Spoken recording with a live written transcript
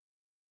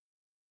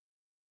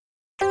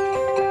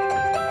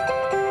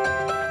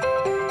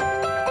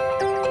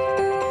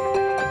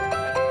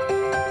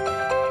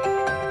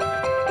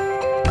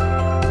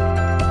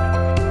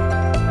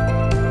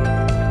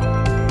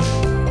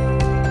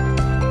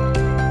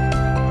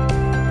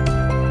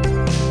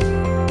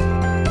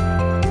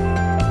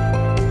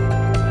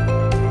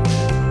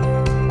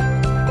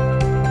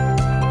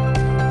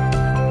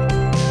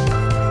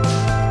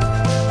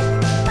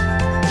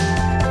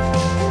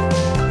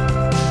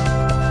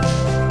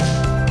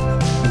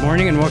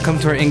morning and welcome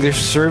to our English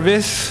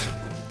service.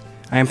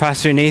 I am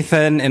Pastor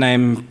Nathan and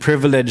I'm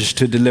privileged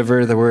to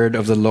deliver the word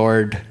of the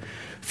Lord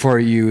for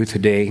you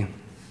today.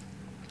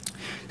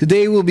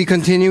 Today we'll be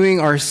continuing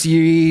our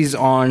series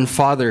on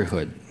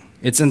fatherhood.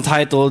 It's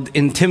entitled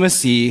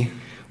Intimacy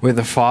with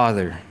the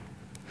Father.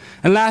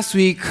 And last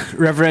week,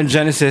 Reverend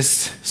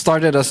Genesis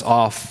started us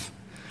off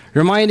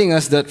reminding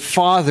us that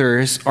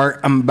fathers are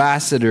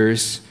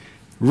ambassadors,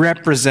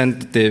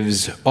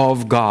 representatives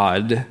of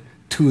God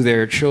to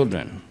their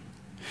children.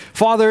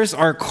 Fathers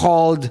are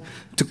called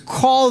to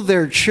call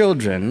their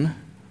children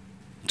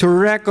to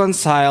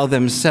reconcile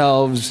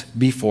themselves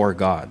before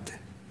God.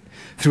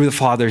 Through the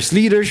father's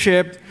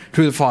leadership,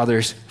 through the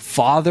father's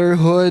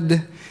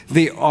fatherhood,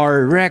 they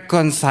are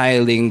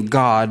reconciling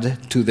God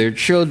to their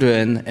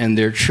children and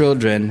their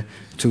children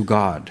to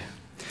God.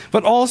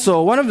 But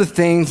also, one of the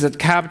things that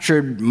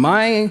captured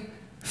my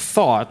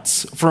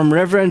thoughts from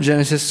Reverend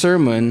Genesis'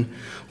 sermon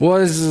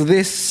was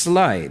this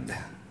slide,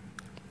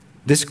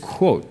 this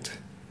quote.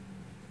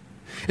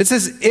 It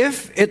says,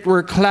 if it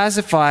were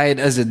classified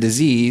as a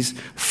disease,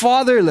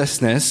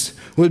 fatherlessness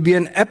would be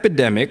an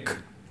epidemic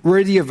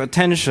worthy of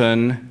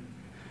attention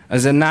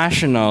as a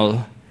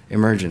national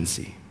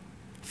emergency.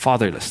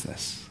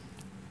 Fatherlessness.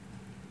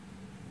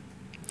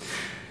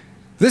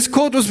 This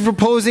quote was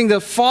proposing that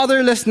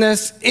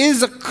fatherlessness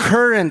is a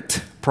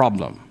current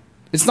problem.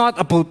 It's not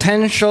a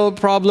potential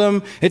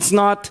problem. It's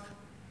not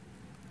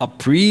a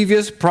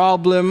previous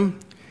problem.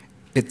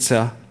 It's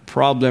a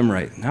problem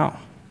right now.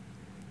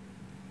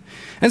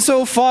 And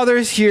so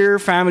fathers here,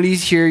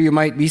 families here, you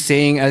might be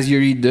saying as you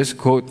read this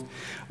quote,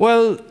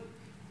 well,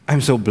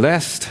 I'm so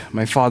blessed.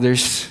 My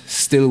father's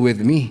still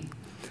with me.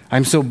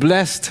 I'm so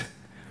blessed.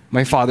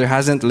 My father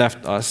hasn't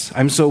left us.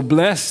 I'm so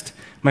blessed.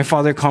 My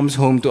father comes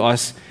home to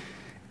us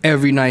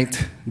every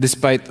night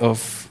despite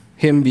of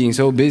him being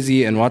so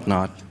busy and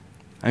whatnot.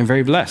 I'm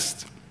very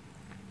blessed.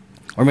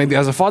 Or maybe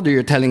as a father,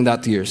 you're telling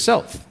that to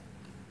yourself.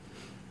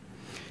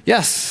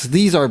 Yes,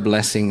 these are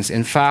blessings.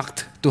 In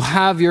fact, to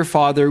have your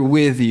father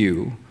with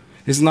you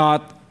is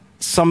not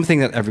something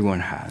that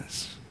everyone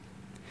has.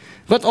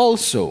 But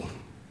also,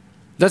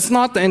 that's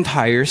not the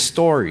entire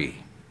story.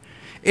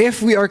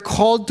 If we are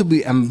called to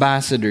be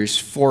ambassadors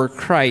for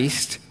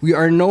Christ, we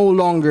are no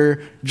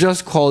longer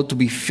just called to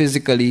be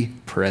physically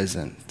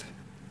present.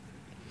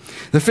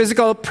 The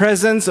physical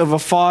presence of a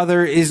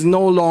father is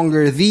no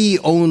longer the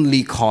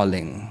only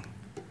calling,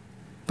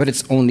 but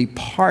it's only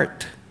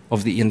part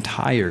of the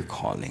entire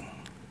calling.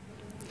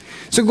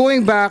 So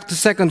going back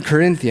to 2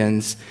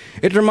 Corinthians,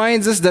 it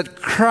reminds us that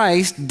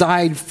Christ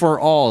died for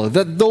all,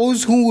 that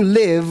those who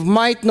live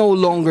might no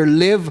longer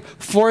live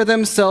for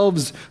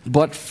themselves,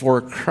 but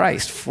for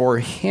Christ, for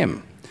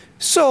Him.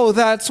 So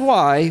that's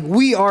why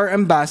we are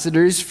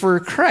ambassadors for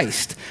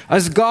Christ.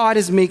 As God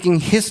is making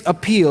His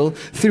appeal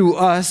through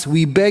us,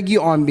 we beg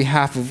you on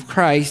behalf of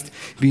Christ,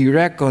 be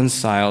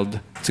reconciled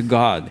to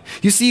God.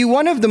 You see,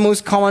 one of the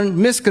most common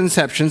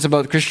misconceptions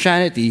about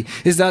Christianity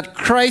is that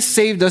Christ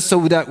saved us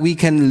so that we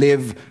can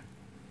live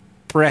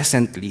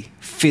presently,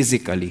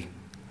 physically,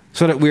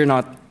 so that we're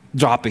not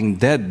dropping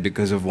dead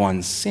because of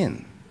one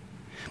sin.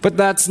 But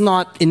that's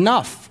not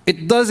enough.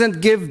 It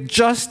doesn't give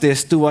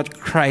justice to what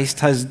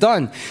Christ has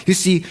done. You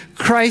see,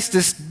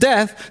 Christ's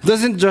death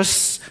doesn't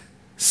just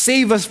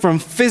save us from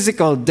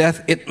physical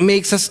death, it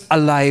makes us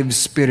alive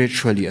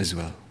spiritually as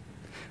well.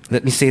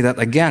 Let me say that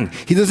again.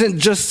 He doesn't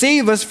just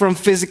save us from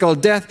physical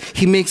death,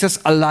 He makes us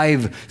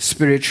alive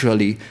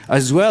spiritually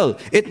as well.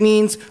 It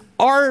means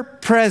our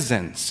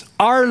presence,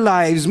 our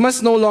lives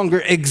must no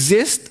longer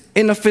exist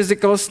in a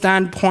physical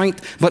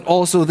standpoint, but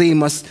also they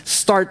must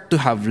start to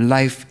have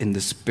life in the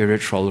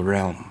spiritual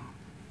realm.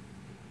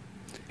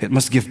 It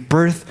must give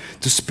birth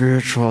to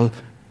spiritual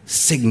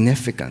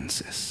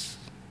significances.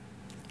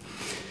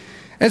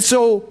 And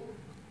so,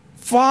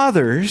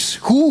 fathers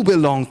who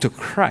belong to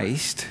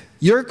Christ,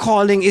 your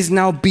calling is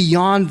now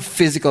beyond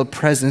physical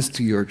presence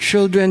to your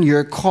children.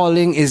 Your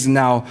calling is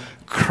now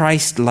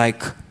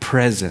Christ-like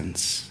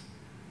presence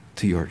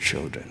to your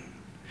children.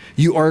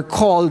 You are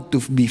called to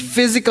be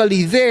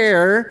physically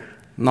there,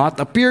 not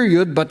a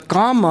period, but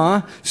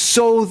comma,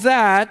 so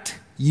that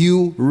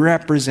you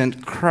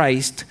represent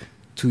Christ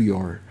to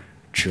your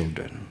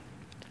children.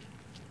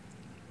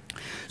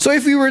 So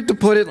if we were to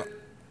put it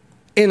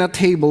in a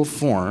table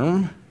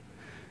form,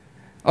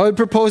 I would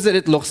propose that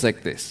it looks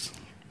like this.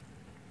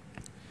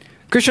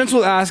 Christians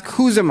will ask,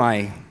 whose am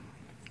I?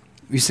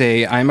 We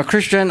say, I'm a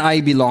Christian,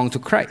 I belong to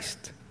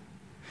Christ.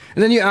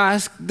 And then you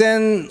ask,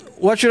 then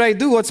what should I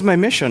do? What's my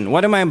mission?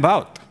 What am I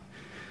about?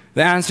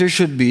 The answer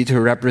should be to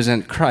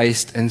represent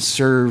Christ and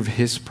serve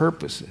His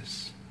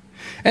purposes.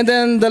 And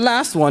then the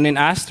last one in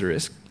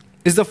asterisk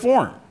is the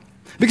form.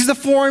 Because the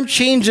form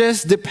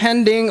changes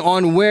depending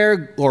on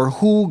where or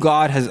who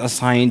God has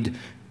assigned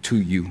to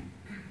you.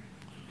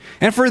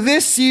 And for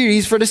this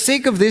series, for the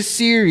sake of this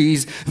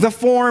series, the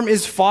form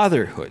is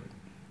fatherhood.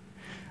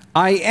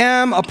 I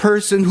am a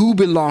person who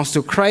belongs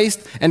to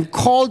Christ and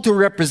called to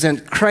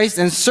represent Christ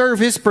and serve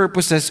His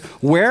purposes.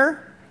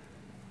 Where?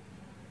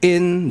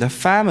 In the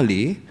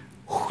family.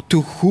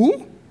 To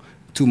who?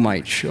 to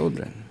my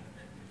children.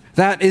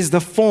 That is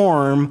the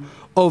form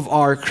of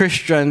our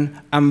Christian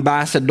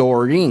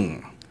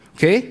ambassadoring.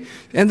 Okay?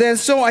 And then,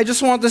 so I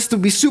just want us to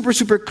be super,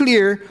 super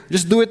clear.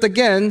 Just do it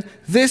again.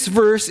 This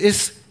verse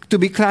is to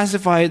be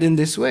classified in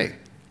this way.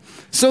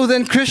 So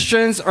then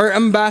Christians are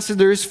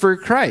ambassadors for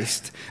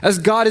Christ, as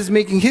God is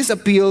making his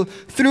appeal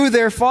through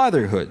their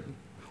fatherhood.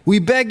 We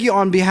beg you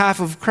on behalf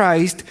of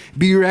Christ,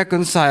 be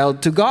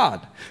reconciled to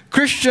God.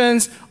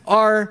 Christians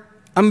are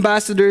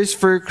ambassadors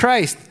for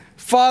Christ.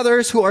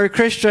 Fathers who are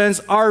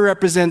Christians are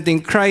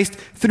representing Christ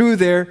through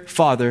their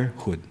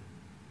fatherhood.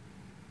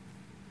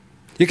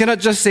 You cannot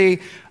just say,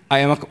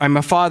 I'm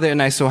a father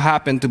and I so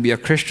happen to be a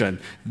Christian.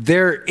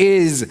 There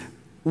is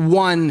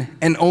one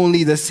and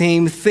only the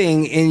same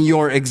thing in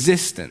your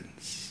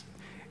existence.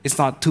 It's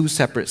not two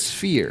separate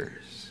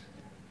spheres,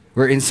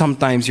 wherein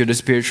sometimes you're the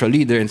spiritual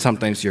leader and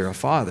sometimes you're a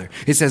father.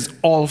 It says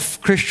all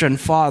Christian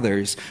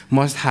fathers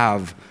must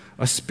have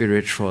a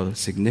spiritual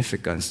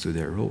significance to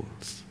their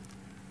roles.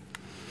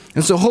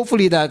 And so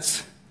hopefully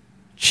that's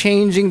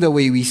changing the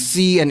way we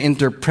see and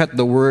interpret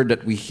the word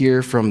that we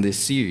hear from this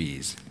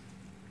series.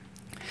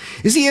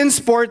 You see, in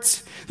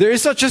sports, there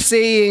is such a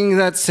saying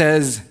that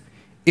says,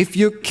 if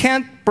you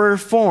can't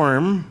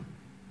perform,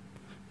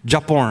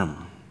 japorm.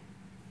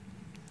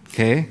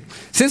 Okay?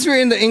 Since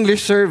we're in the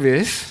English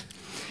service,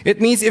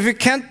 it means if you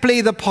can't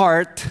play the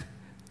part,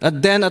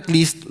 then at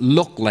least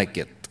look like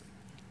it.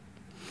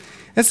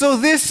 And so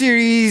this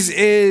series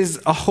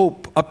is a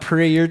hope, a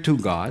prayer to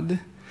God,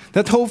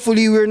 that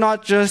hopefully we're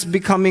not just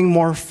becoming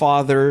more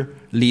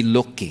fatherly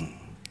looking.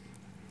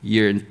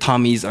 Your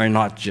tummies are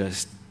not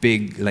just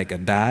big like a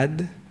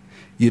dad.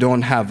 You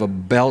don't have a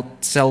belt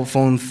cell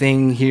phone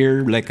thing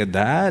here like a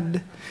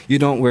dad. You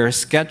don't wear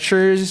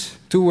Skechers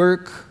to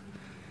work.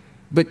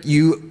 But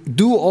you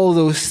do all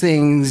those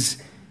things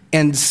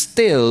and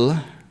still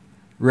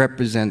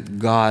represent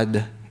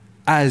God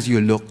as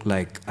you look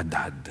like a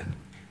dad.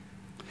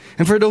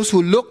 And for those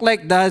who look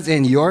like dads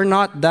and you're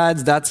not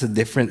dads, that's a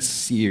different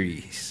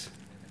series.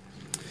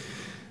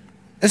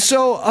 And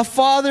so, a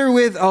father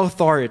with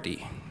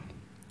authority.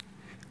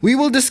 We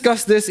will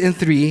discuss this in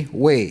 3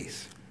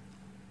 ways.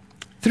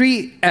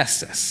 3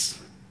 S's.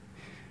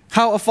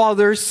 How a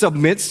father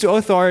submits to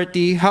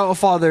authority, how a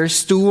father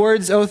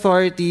stewards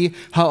authority,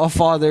 how a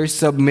father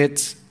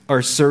submits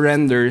or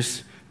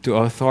surrenders to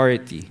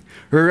authority.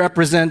 We're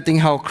representing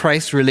how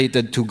Christ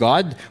related to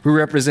God. We're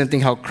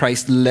representing how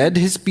Christ led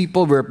his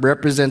people. We're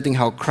representing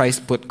how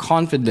Christ put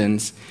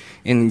confidence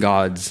in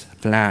God's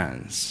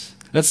plans.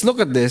 Let's look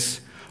at this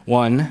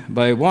one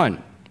by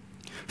one.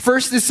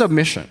 First is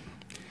submission.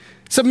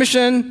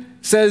 Submission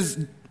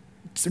says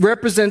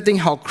representing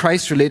how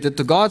Christ related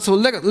to God. So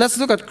let's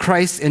look at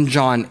Christ in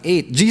John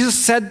 8. Jesus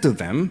said to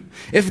them,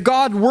 "If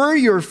God were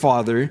your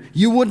father,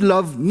 you would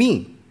love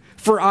me.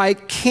 For I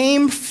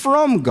came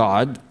from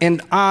God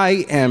and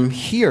I am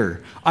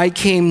here. I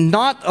came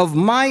not of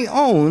my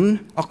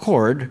own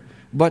accord,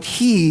 but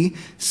he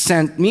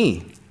sent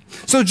me."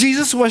 So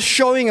Jesus was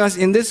showing us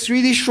in this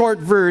really short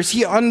verse,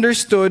 he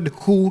understood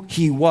who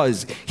he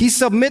was. He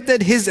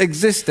submitted his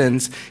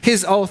existence,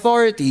 his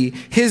authority,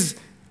 his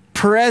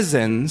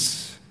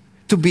presence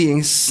to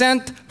being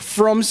sent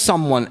from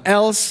someone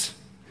else,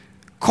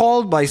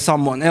 called by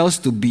someone else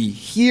to be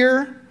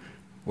here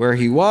where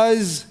he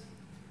was,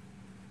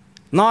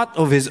 not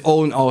of his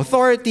own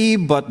authority,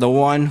 but the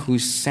one who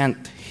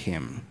sent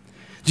him.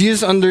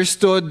 Jesus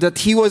understood that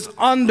he was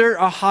under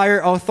a higher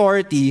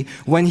authority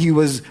when he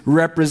was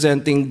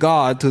representing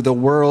God to the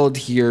world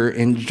here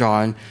in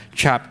John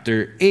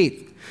chapter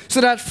 8. So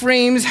that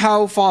frames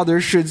how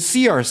fathers should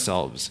see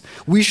ourselves.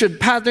 We should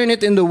pattern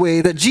it in the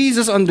way that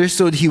Jesus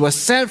understood he was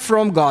sent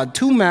from God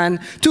to man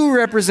to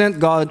represent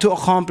God, to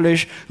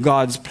accomplish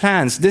God's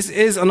plans. This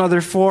is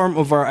another form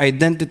of our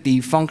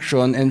identity,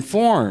 function, and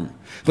form.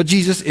 But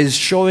Jesus is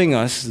showing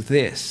us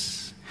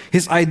this.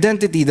 His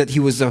identity, that he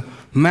was a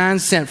man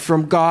sent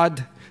from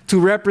God to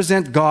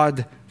represent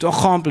God, to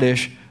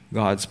accomplish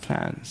God's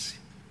plans.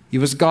 He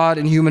was God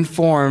in human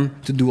form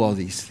to do all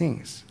these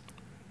things.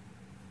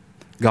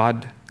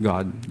 God,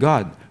 God,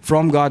 God.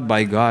 From God,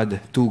 by God,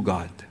 to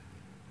God.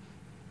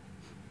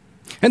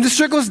 And this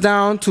trickles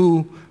down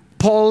to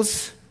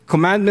Paul's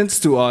commandments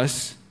to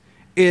us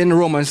in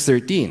Romans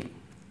 13.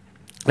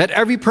 Let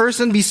every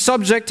person be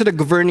subject to the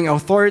governing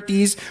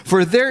authorities,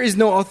 for there is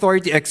no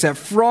authority except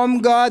from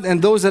God,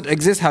 and those that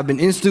exist have been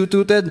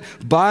instituted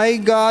by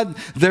God.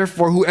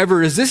 Therefore, whoever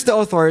resists the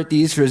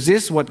authorities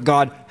resists what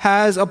God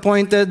has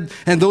appointed,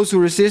 and those who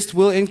resist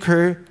will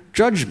incur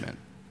judgment.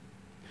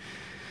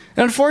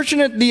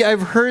 Unfortunately,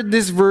 I've heard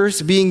this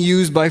verse being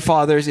used by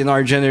fathers in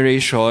our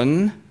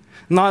generation,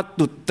 not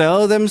to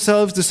tell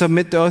themselves to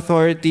submit to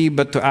authority,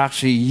 but to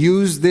actually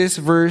use this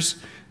verse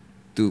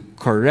to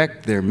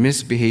correct their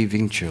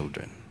misbehaving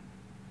children.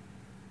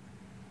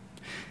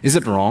 Is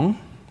it wrong?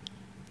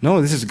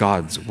 No, this is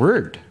God's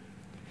word.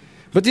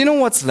 But you know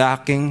what's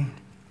lacking?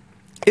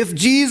 If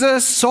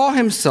Jesus saw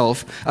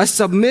himself as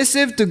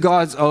submissive to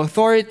God's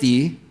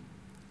authority,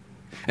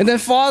 and then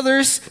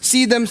fathers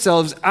see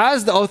themselves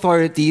as the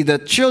authority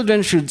that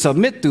children should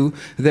submit to,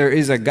 there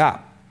is a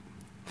gap.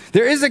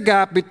 There is a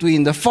gap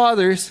between the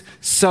father's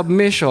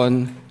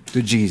submission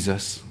to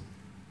Jesus.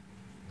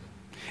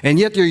 And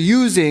yet you're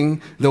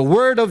using the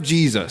word of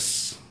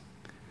Jesus,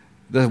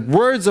 the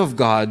words of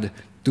God,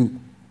 to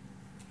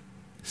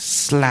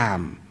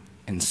slam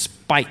and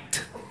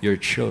spite your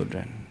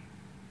children.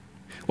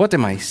 What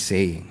am I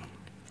saying?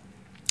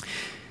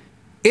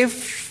 If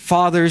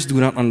fathers do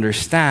not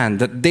understand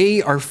that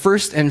they are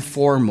first and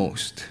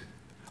foremost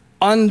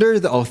under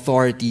the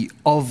authority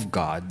of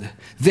God,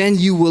 then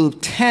you will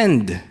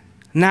tend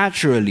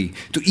naturally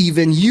to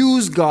even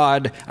use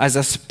God as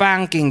a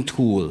spanking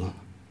tool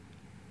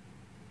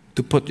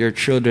to put your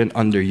children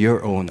under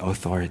your own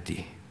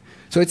authority.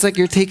 So it's like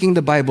you're taking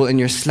the Bible and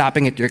you're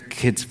slapping at your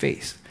kid's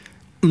face.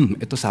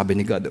 Ito sabi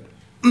ni God.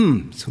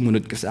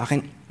 Sumunod ka sa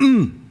akin.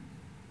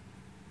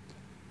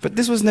 But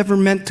this was never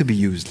meant to be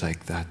used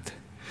like that.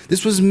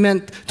 This was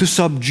meant to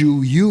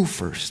subdue you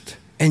first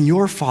and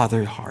your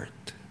father heart.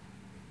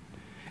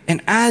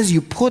 And as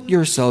you put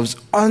yourselves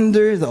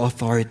under the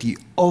authority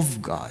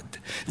of God,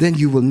 then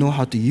you will know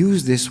how to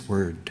use this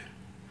word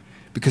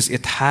because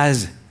it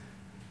has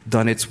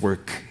done its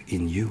work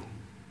in you.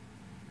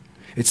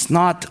 It's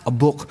not a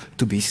book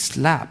to be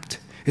slapped.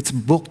 It's a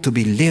book to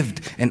be lived,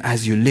 and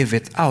as you live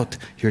it out,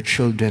 your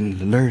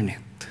children learn it.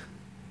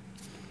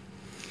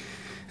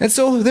 And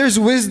so there's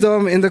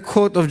wisdom in the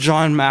quote of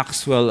John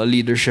Maxwell, a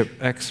leadership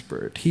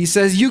expert. He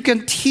says, you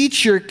can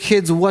teach your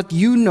kids what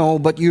you know,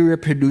 but you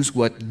reproduce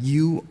what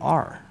you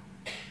are.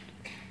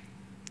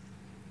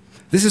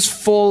 This is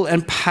full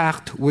and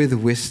packed with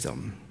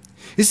wisdom.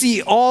 You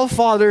see, all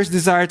fathers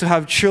desire to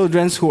have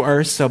children who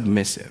are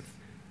submissive.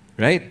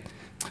 Right?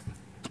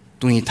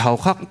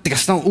 Tumitaw ka,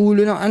 tigas ng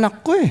ulo ng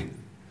anak ko eh.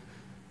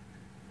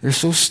 They're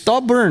so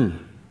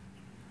stubborn.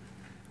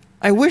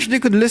 I wish they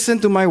could listen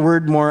to my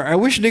word more. I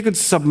wish they could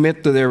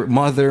submit to their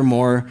mother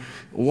more.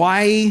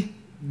 Why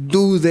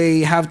do they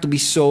have to be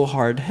so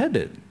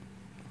hard-headed?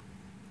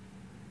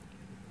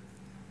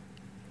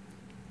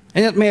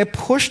 And yet, may I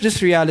push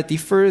this reality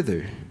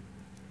further?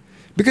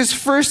 Because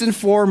first and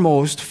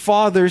foremost,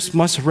 fathers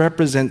must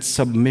represent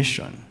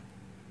submission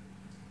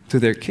to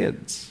their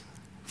kids,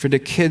 for the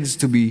kids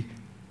to be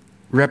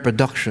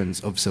reproductions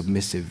of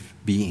submissive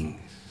beings.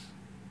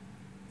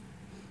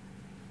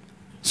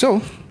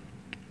 So,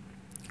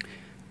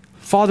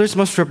 fathers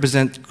must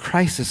represent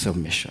Christ's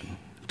submission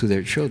to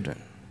their children.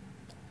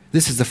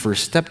 This is the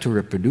first step to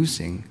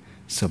reproducing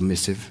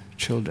submissive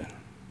children.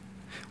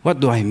 What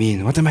do I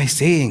mean? What am I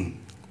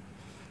saying?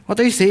 What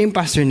are you saying,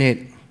 Pastor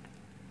Nate?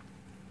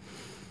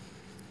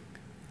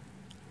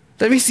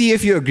 Let me see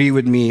if you agree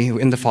with me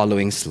in the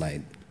following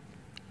slide.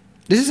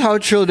 This is how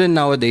children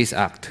nowadays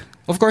act.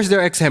 Of course,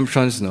 there are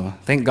exemptions, no?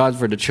 Thank God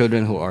for the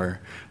children who are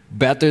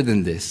better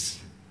than this.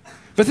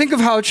 But think of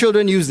how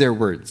children use their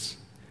words.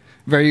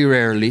 Very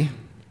rarely.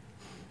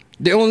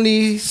 They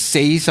only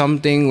say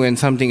something when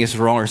something is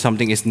wrong or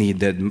something is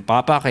needed.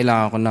 Papa,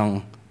 kailangan ko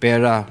ng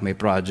pera, may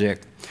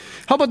project.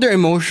 How about their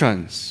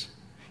emotions?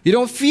 You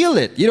don't feel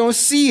it. You don't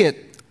see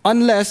it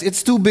unless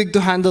it's too big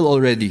to handle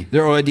already.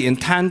 They're already in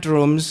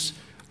tantrums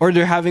or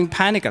they're having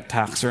panic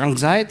attacks or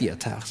anxiety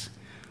attacks.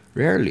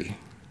 Rarely.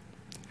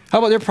 How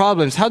about their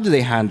problems? How do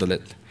they handle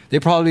it? They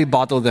probably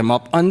bottle them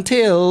up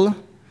until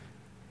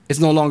it's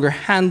no longer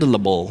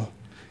handleable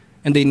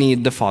and they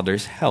need the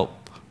father's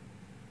help.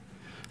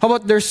 How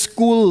about their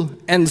school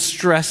and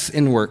stress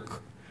in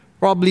work?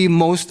 Probably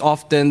most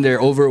often they're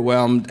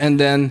overwhelmed and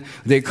then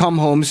they come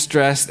home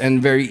stressed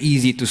and very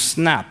easy to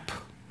snap.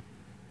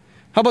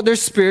 How about their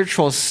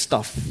spiritual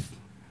stuff?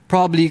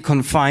 Probably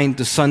confined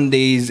to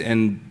Sundays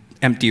and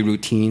empty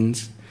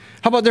routines.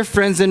 How about their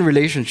friends and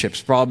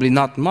relationships? Probably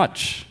not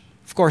much.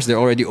 Of course, they're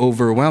already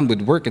overwhelmed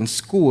with work and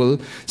school,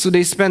 so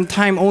they spend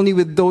time only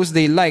with those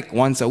they like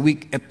once a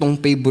week.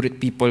 Etong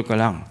favorite people ko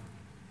lang.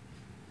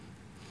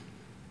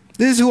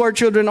 This is who our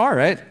children are,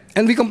 right?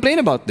 And we complain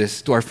about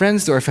this to our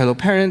friends, to our fellow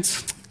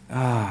parents.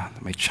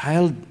 My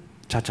child,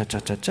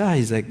 cha-cha-cha-cha-cha,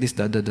 he's like this,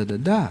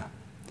 da-da-da-da-da.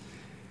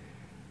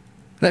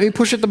 Let me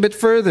push it a bit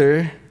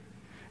further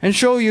and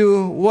show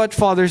you what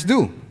fathers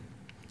do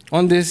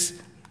on this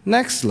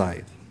next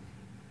slide.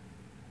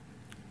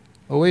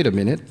 Oh, wait a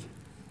minute.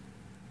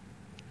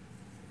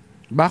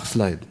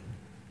 Backslide.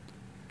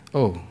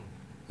 Oh,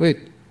 wait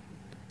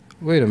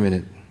a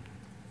minute.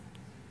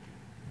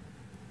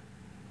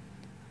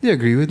 Do you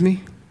agree with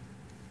me?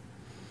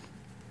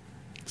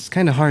 It's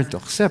kind of hard to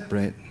accept,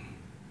 right?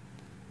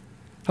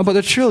 How about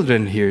the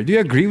children here? Do you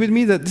agree with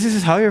me that this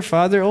is how your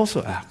father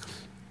also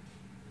acts?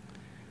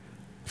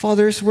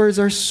 Father's words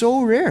are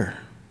so rare.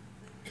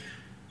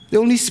 They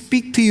only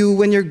speak to you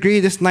when your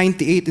grade is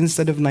 98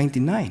 instead of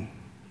 99.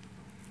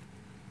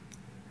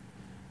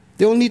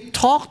 They only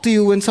talk to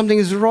you when something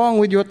is wrong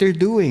with what they're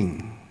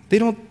doing. They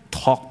don't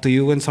talk to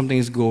you when something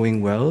is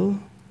going well.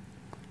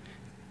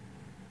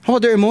 How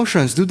about their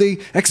emotions? Do they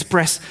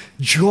express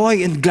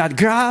joy and glad?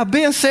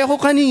 Grabe, ang saya ko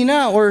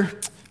kanina. Or,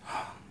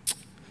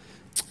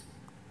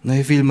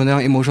 na-feel mo na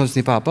ang emotions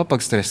ni Papa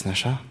pag stress na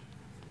siya.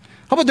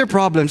 How about their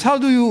problems? How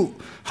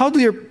do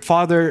your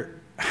father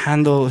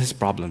handle his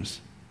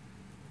problems?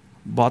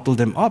 Bottle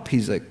them up.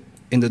 He's like,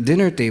 in the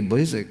dinner table,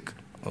 he's like,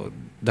 oh,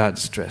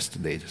 Dad's stressed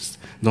today. Just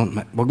wag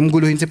mong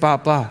guluhin si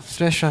Papa.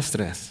 Stress siya,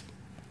 stress.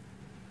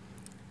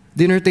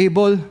 Dinner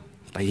table,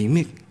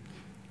 tahimik.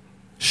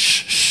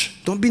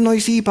 Shh, don't be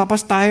noisy.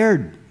 Papa's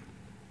tired.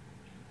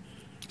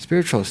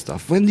 Spiritual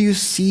stuff. When do you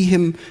see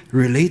him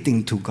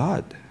relating to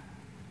God?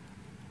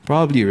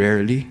 Probably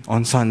rarely.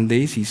 On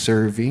Sundays, he's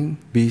serving,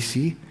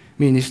 busy,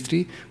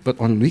 ministry. But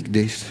on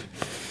weekdays,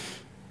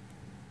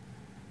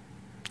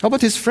 how about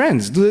his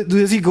friends?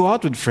 Does he go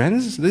out with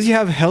friends? Does he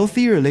have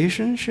healthy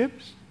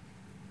relationships?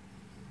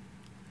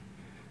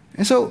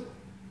 And so,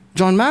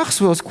 John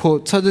Maxwell's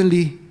quote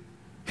suddenly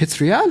hits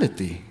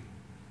reality.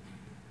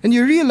 And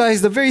you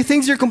realize the very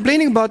things you're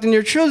complaining about in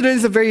your children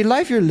is the very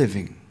life you're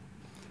living.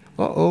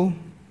 Uh-oh.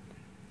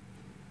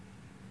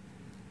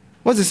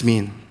 What does this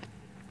mean?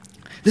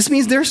 This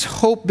means there's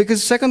hope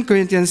because 2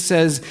 Corinthians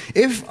says,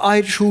 if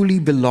I truly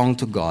belong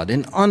to God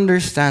and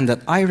understand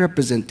that I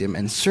represent Him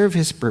and serve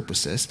His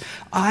purposes,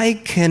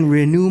 I can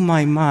renew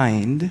my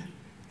mind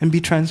and be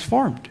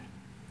transformed.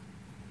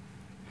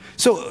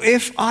 So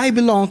if I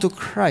belong to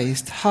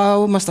Christ,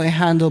 how must I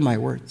handle my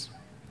words?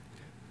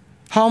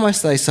 How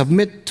must I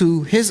submit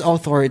to His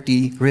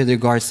authority with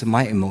regards to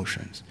my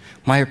emotions,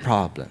 my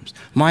problems,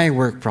 my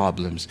work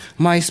problems,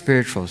 my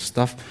spiritual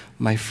stuff,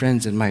 my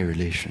friends, and my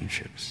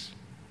relationships?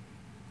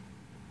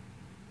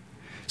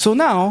 So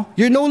now,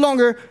 you're no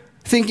longer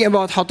thinking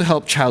about how to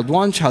help child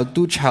 1, child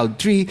 2, child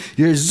 3.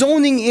 You're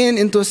zoning in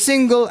into a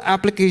single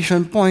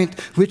application point,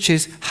 which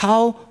is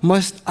how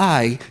must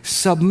I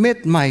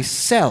submit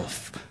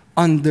myself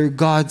under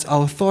God's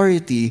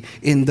authority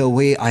in the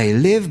way I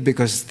live,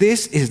 because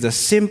this is the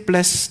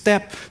simplest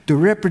step to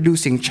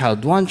reproducing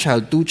child 1,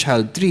 child 2,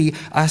 child 3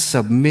 as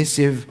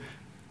submissive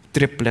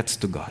triplets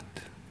to God.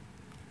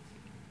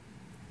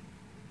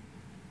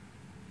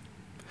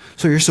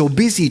 So you're so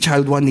busy,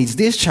 child 1 needs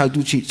this, child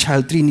 2,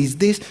 child 3 needs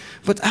this,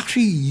 but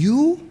actually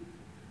you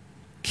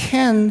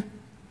can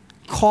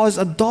cause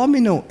a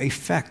domino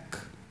effect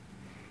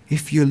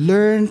if you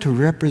learn to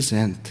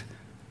represent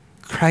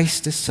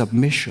Christ's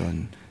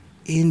submission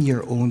in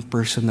your own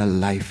personal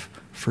life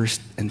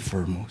first and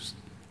foremost.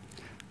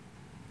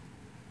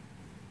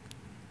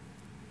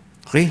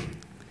 Okay?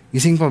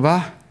 Gising pa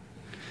ba?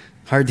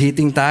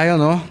 Hard-hitting tayo,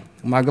 no?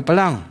 Umaga pa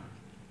lang.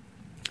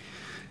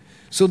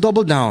 So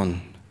double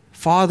down.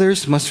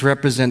 Fathers must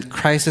represent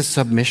Christ's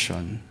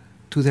submission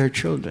to their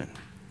children.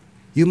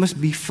 You must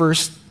be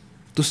first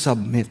to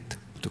submit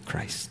to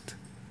Christ.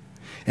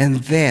 And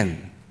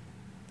then,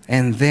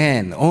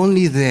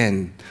 only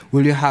then,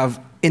 will you have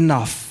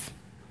enough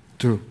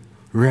to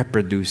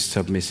reproduce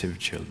submissive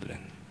children.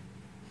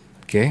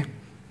 Okay?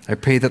 I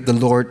pray that the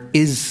Lord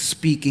is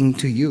speaking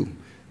to you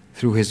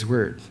through His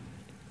Word.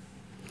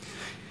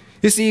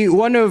 You see,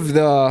 one of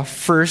the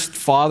first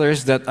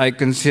fathers that I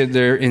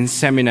consider in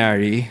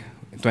seminary,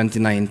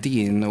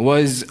 2019,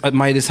 was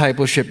my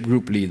discipleship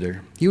group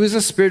leader. He was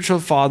a spiritual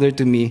father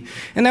to me,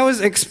 and I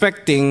was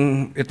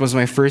expecting, it was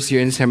my first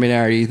year in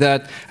seminary,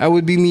 that I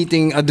would be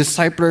meeting a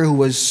discipler who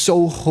was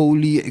so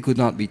holy it could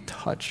not be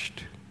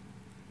touched.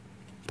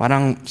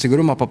 Parang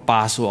siguro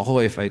mapapaso ako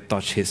if I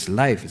touch his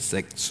life. It's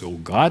like so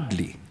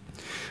godly.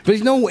 But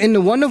you know,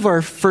 in one of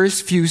our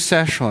first few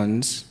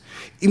sessions,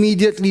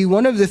 immediately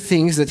one of the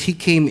things that he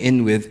came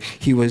in with,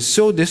 he was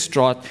so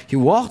distraught. He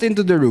walked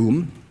into the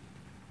room.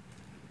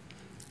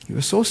 He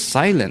was so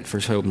silent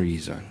for some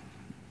reason.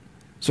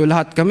 So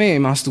lahat kami,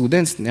 mga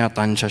students,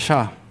 niyatansya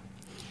siya.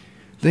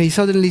 Then he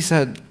suddenly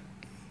said,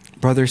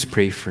 "Brothers,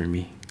 pray for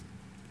me.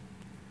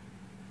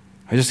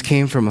 I just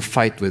came from a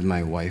fight with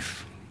my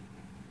wife.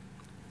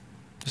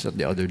 Just at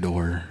the other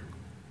door."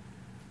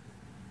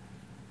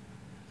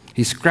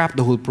 He scrapped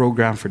the whole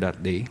program for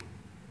that day.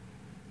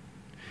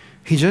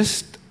 He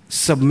just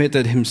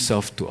submitted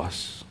himself to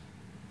us.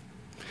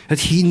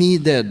 That he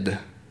needed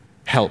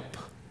help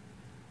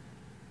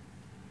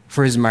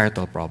for his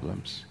marital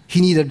problems.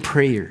 He needed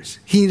prayers.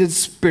 He needed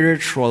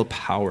spiritual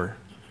power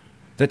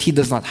that he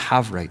does not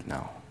have right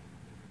now.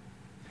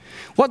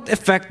 What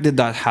effect did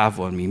that have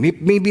on me?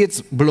 Maybe it's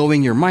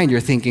blowing your mind.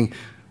 You're thinking,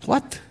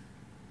 what?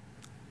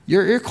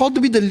 You're called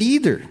to be the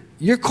leader.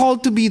 You're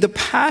called to be the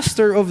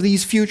pastor of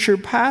these future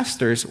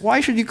pastors.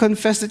 Why should you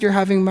confess that you're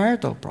having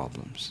marital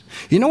problems?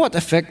 You know what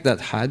effect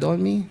that had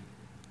on me?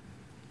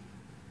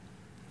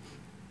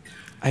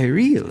 I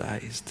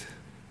realized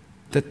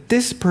that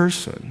this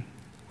person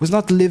was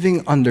not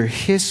living under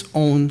his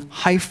own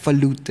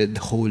highfalutin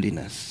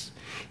holiness.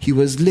 He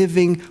was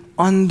living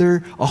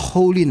under a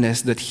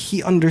holiness that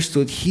he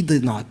understood he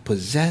did not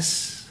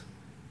possess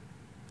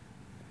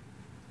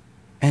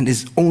and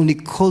is only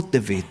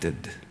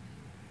cultivated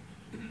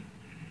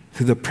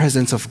through the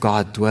presence of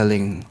God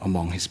dwelling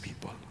among His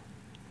people.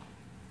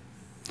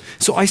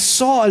 So I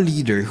saw a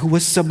leader who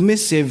was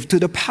submissive to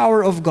the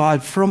power of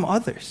God from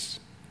others.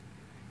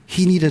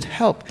 He needed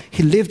help.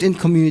 He lived in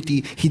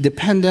community. He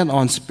depended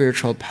on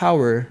spiritual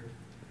power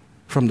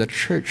from the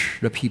church,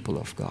 the people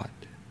of God.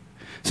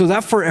 So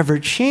that forever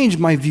changed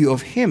my view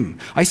of him.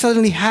 I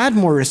suddenly had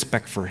more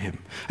respect for him.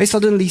 I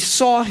suddenly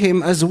saw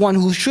him as one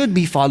who should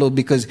be followed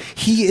because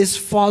he is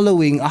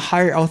following a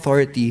higher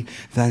authority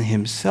than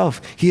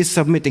himself. He is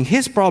submitting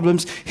his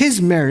problems,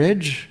 his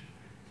marriage,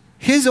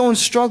 his own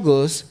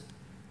struggles,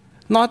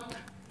 not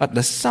at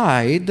the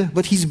side,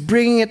 but he's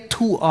bringing it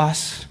to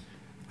us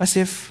as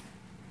if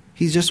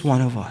he's just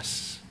one of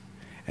us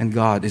and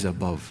God is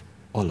above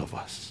all of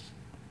us.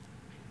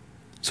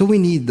 So we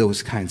need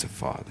those kinds of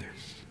fathers.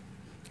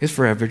 It's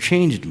forever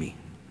changed me.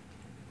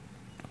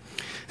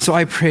 So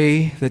I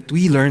pray that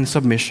we learn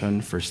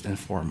submission first and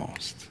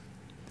foremost.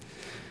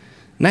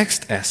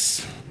 Next,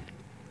 S.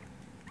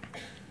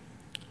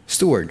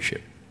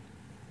 Stewardship.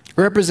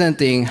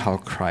 Representing how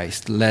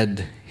Christ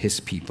led his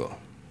people.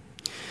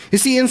 You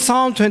see, in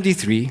Psalm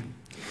 23,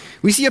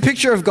 we see a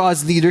picture of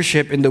God's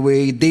leadership in the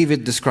way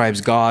David describes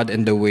God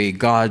and the way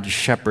God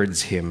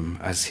shepherds him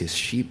as his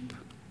sheep.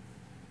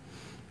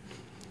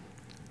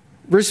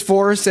 Verse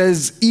 4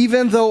 says,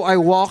 "Even though I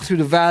walk through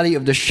the valley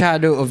of the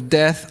shadow of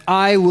death,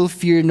 I will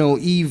fear no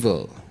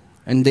evil."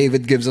 And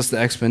David gives us the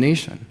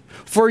explanation.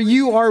 "For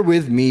you are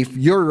with me,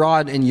 your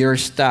rod and your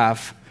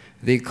staff,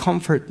 they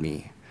comfort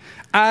me."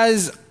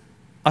 As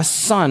a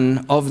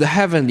son of the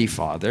Heavenly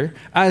Father,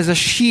 as a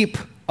sheep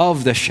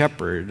of the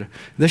shepherd,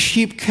 the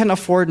sheep can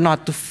afford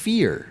not to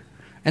fear.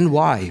 And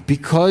why?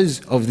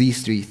 Because of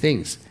these three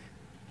things.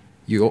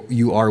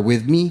 You are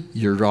with me,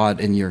 your rod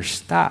and your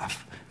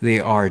staff. They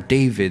are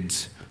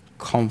David's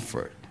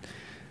comfort.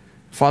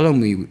 Follow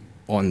me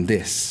on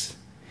this.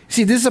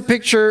 See, this is a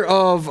picture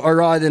of a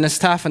rod and a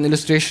staff, an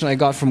illustration I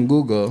got from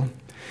Google.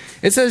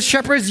 It says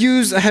shepherds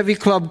use a heavy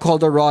club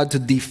called a rod to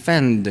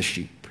defend the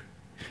sheep.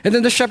 And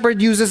then the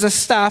shepherd uses a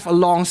staff, a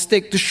long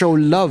stick, to show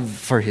love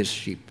for his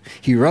sheep.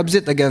 He rubs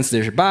it against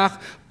their back,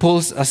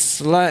 pulls a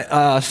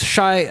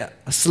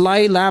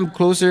sly lamb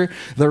closer.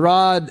 The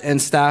rod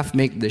and staff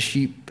make the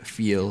sheep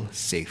feel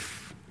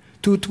safe.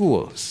 Two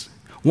tools.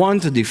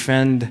 One to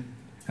defend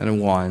and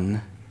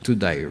one to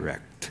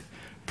direct.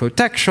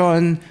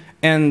 Protection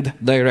and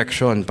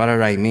direction, para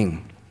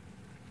rhyming.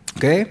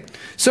 Okay?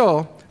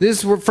 So,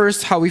 this is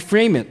first how we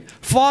frame it.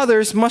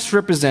 Fathers must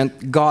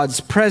represent God's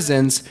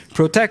presence,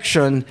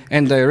 protection,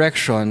 and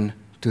direction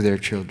to their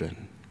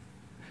children.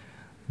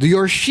 Do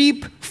your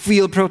sheep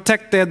feel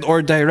protected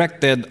or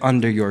directed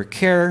under your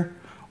care,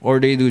 or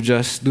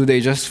do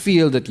they just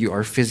feel that you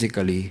are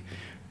physically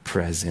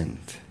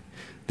present?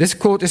 This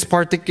quote is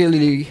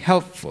particularly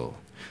helpful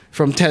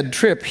from Ted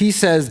Tripp. He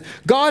says,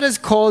 "God has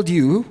called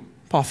you,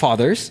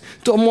 fathers,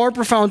 to a more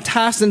profound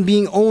task than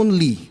being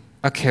only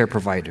a care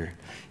provider.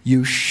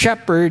 You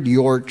shepherd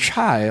your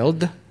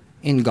child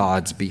in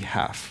God's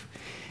behalf.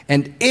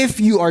 And if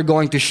you are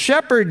going to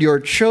shepherd your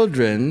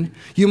children,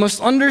 you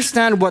must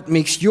understand what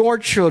makes your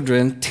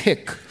children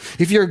tick.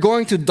 If you're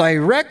going to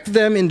direct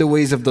them in the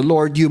ways of the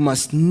Lord, you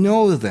must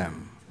know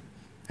them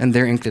and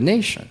their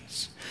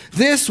inclinations.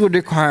 This would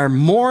require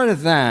more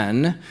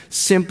than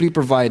simply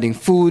providing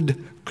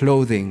food,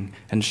 clothing,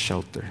 and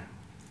shelter.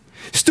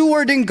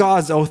 Stewarding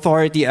God's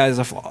authority as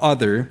a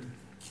father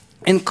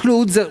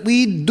includes that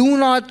we do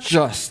not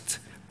just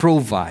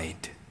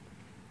provide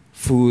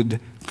food,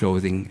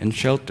 clothing, and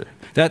shelter.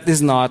 That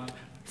is not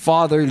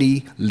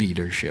fatherly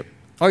leadership,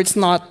 or it's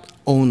not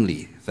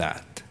only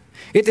that.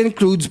 It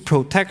includes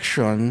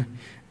protection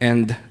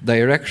and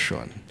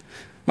direction.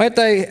 Might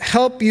I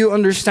help you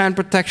understand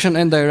protection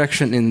and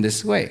direction in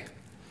this way?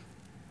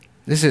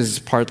 This is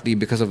partly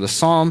because of the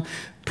psalm.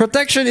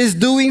 Protection is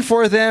doing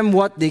for them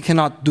what they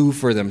cannot do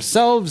for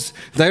themselves.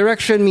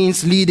 Direction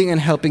means leading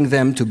and helping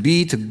them to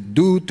be, to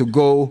do, to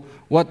go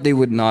what they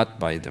would not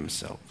by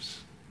themselves.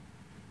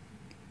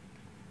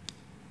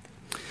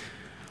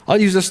 I'll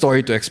use a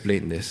story to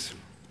explain this.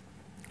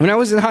 When I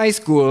was in high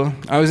school,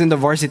 I was in the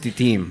varsity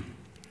team.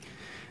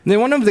 And then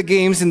one of the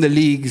games in the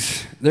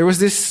leagues, there was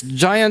this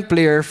giant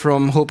player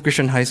from Hope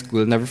Christian High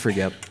School, never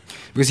forget,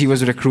 because he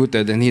was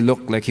recruited and he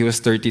looked like he was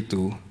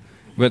 32.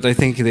 But I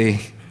think they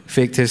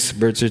faked his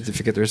birth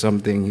certificate or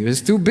something. He was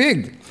too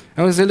big.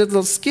 I was a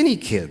little skinny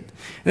kid.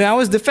 And I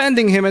was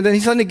defending him, and then he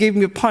suddenly gave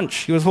me a punch.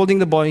 He was holding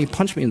the ball, and he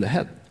punched me in the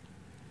head.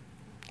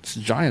 This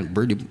giant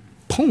birdie,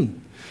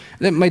 boom. And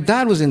then my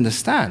dad was in the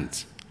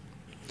stands.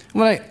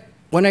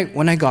 When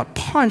I got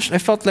punched, I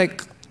felt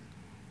like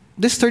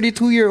this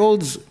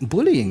 32-year-old's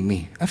bullying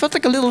me. I felt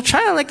like a little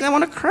child, like I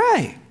want to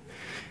cry.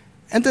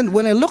 And then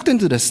when I looked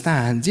into the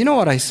stands, you know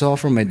what I saw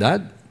from my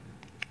dad?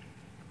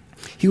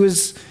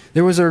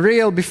 There was a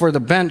rail before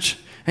the bench,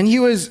 and he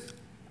was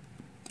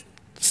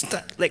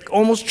like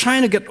almost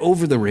trying to get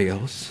over the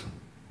rails.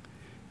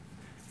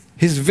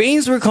 His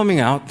veins were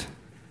coming out,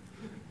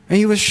 and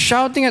he was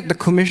shouting at the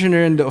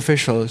commissioner and the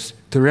officials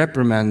to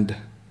reprimand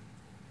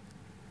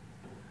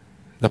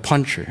the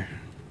puncher,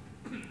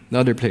 the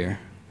other player.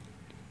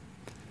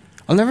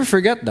 I'll never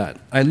forget that.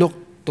 I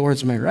looked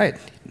towards my right.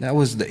 That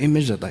was the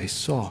image that I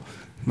saw.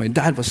 My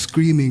dad was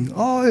screaming,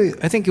 "Oh!"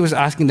 I think he was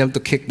asking them to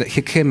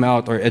kick him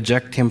out or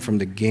eject him from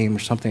the game or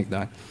something like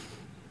that.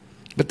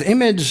 But the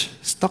image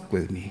stuck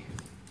with me.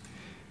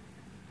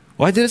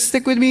 Why did it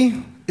stick with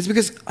me? It's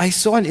because I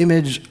saw an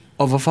image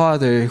of a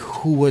father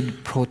who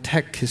would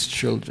protect his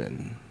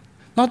children.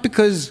 Not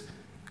because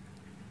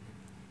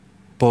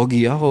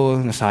pogi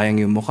ako, nasayang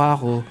yung mukha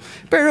ko.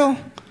 Pero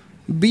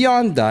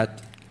beyond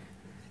that,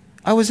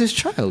 I was his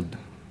child.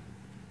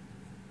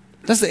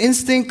 That's the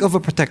instinct of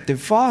a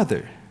protective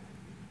father.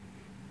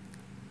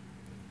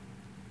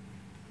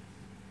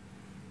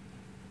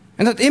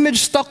 And that image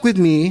stuck with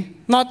me,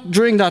 not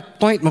during that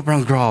point,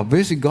 parang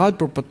grabe, si God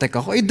protect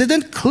ako. It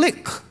didn't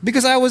click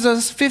because I was a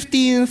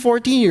 15,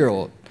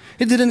 14-year-old.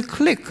 It didn't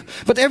click.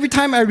 But every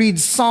time I read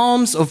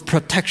Psalms of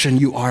protection,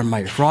 you are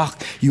my rock,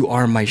 you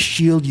are my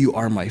shield, you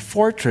are my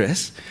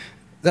fortress,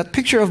 that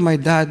picture of my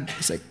dad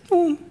is like,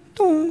 dun,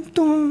 dun,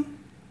 dun.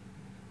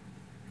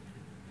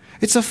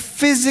 It's a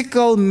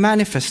physical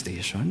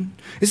manifestation.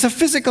 It's a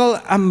physical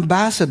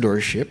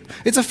ambassadorship.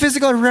 It's a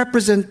physical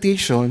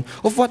representation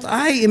of what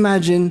I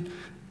imagine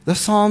the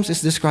Psalms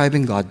is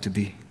describing God to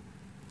be.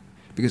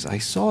 Because I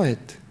saw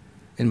it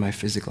in my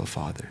physical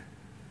father.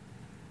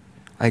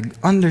 I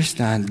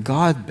understand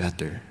God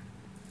better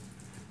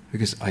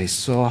because I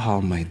saw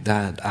how my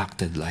dad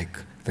acted like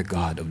the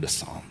God of the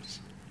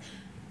Psalms.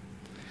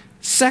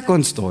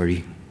 Second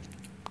story,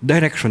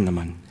 direction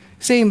naman.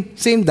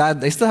 Same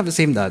dad. I still have the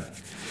same dad.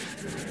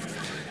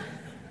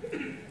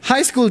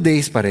 High school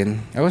days pa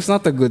rin. I was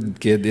not a good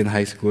kid in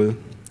high school.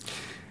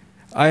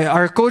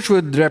 Our coach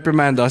would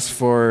reprimand us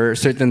for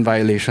certain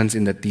violations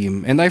in the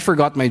team. And I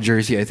forgot my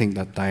jersey, I think,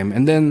 that time.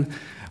 And then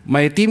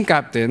my team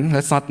captain,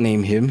 let's not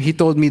name him, he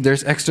told me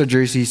there's extra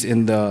jerseys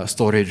in the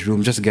storage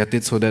room. Just get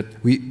it so that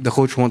the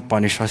coach won't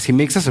punish us. He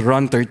makes us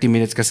run 30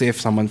 minutes kasi if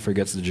someone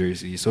forgets the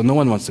jersey. So no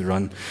one wants to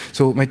run.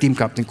 So my team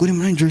captain, kunin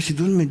mo na yung jersey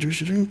dun, may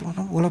jersey dun.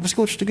 Wala pa si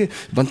coach. Sige,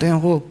 bantayan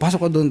ko. Pasok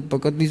ka dun.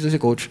 Pagkat dito si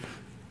coach,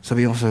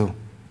 sabihin ko sa'yo.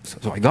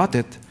 So I got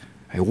it.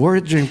 I wore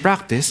it during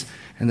practice,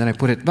 and then I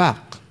put it back.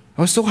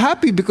 I was so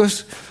happy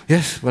because,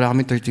 yes, wala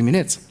kami 30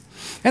 minutes.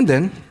 And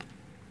then,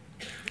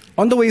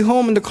 on the way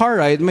home in the car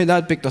ride, my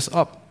dad picked us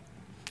up.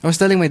 I was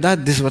telling my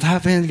dad, this is what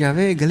happened.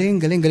 Gabi,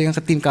 galing ang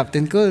team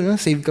captain ko. No?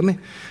 Save kami.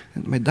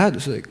 And my dad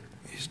was like,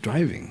 he's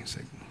driving. He's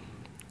like,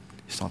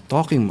 he's not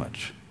talking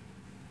much.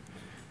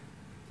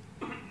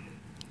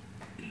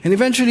 And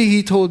eventually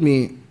he told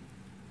me,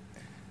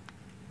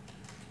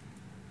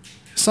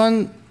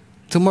 son,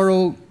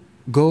 tomorrow,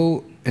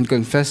 go and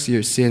confess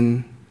your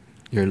sin,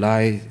 your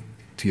lie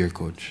to your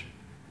coach.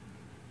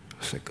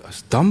 I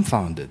was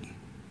dumbfounded.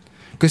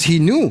 Because he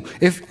knew,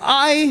 if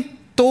I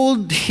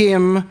told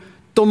him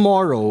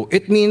tomorrow,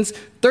 it means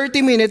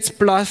 30 minutes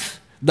plus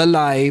the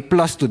lie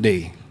plus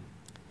today.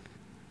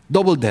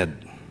 Double dead.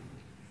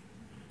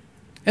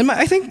 And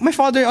I think my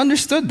father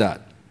understood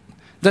that.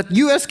 That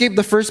you escape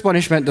the first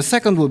punishment, the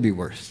second will be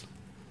worse.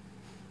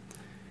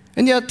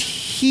 And yet,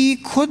 he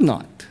could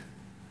not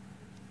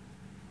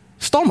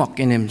stomach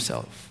in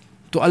himself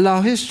to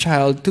allow his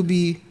child to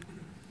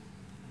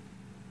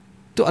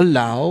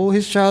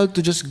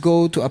just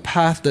go to a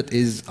path that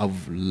is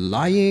of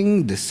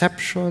lying,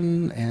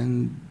 deception,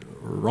 and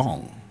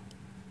wrong.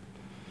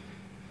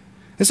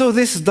 And so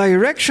this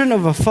direction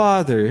of a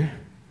father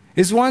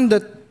is one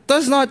that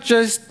does not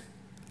just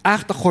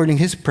act according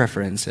to his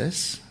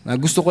preferences. Na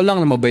gusto ko lang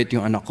na mabait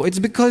yung anak ko. It's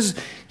because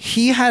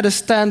he had a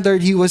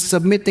standard he was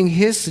submitting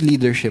his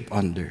leadership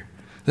under.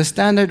 The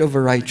standard of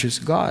a righteous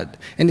God.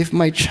 And if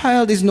my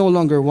child is no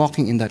longer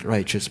walking in that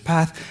righteous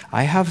path,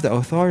 I have the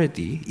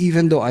authority,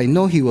 even though I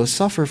know he will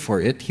suffer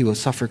for it, he will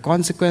suffer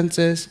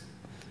consequences.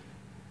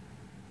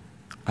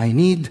 I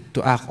need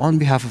to act on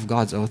behalf of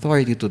God's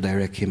authority to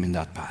direct him in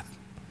that path.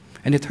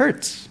 And it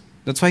hurts.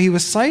 That's why he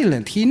was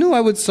silent. He knew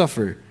I would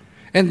suffer.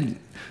 And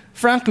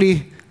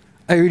frankly,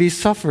 I really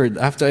suffered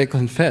after I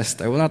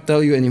confessed. I will not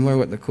tell you anymore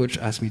what the coach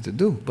asked me to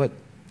do, but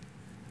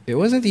it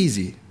wasn't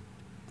easy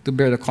to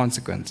bear the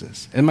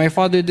consequences. And my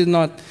father did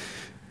not,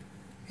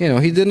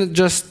 he didn't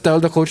just tell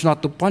the coach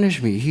not to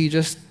punish me. He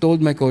just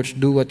told my coach,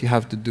 do what you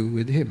have to do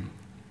with him.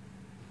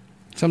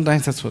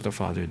 Sometimes that's what a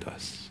father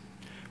does.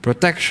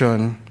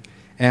 Protection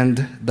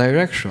and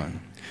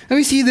direction. And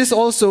we see this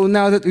also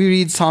now that we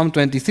read Psalm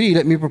 23.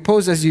 Let me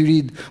propose as you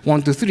read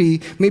 1 to 3,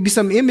 maybe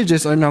some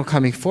images are now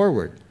coming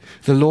forward.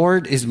 The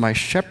Lord is my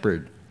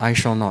shepherd, I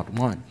shall not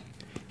want.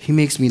 He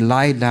makes me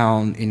lie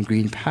down in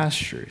green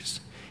pastures.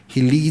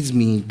 He leads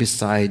me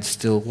beside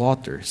still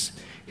waters.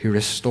 He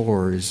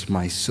restores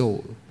my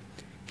soul.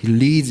 He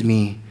leads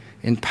me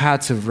in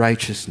paths of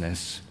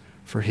righteousness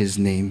for his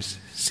name's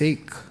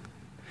sake.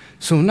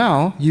 So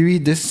now, you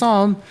read this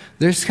psalm,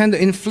 there's kind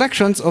of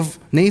inflections of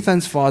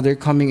Nathan's father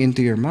coming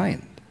into your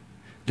mind.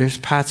 There's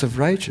paths of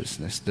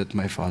righteousness that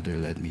my father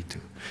led me to.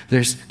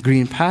 There's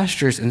green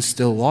pastures and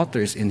still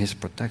waters in his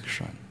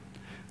protection.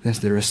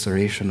 There's the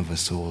restoration of the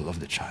soul of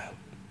the child.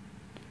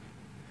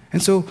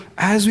 And so,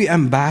 as we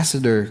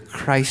ambassador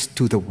Christ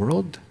to the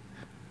world,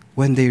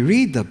 when they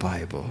read the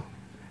Bible,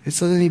 it's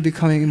suddenly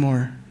becoming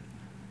more,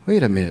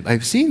 wait a minute,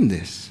 I've seen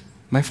this.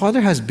 My father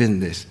has been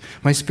this.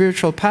 My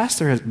spiritual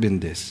pastor has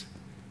been this.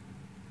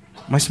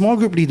 My small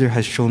group leader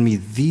has shown me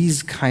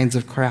these kinds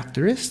of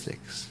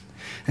characteristics.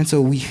 And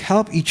so we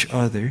help each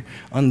other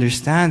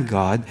understand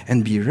God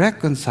and be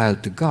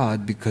reconciled to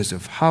God because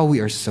of how we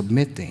are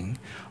submitting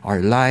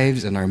our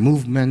lives and our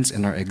movements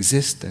and our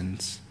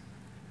existence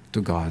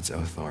to God's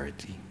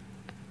authority.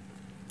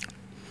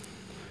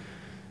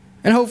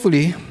 And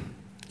hopefully,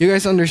 you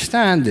guys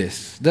understand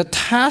this. The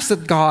task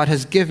that God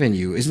has given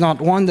you is not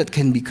one that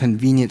can be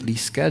conveniently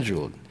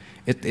scheduled.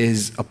 It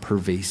is a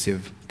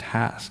pervasive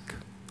task.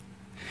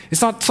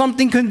 It's not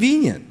something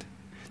convenient.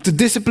 To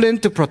discipline,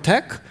 to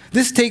protect,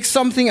 this takes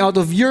something out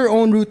of your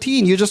own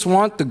routine. You just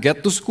want to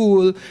get to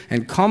school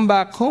and come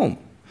back home.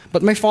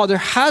 But my father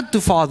had to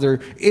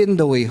father in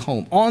the way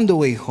home, on the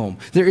way home.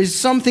 There is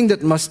something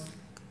that must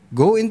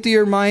go into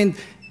your mind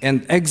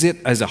and exit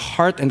as a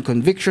heart and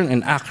conviction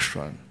and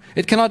action.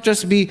 It cannot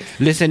just be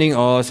listening,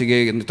 oh,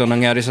 sige, ito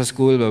nangyari sa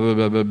school, blah, blah,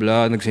 blah, blah,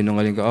 blah,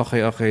 nagsinungaling ka,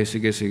 okay,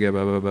 sige,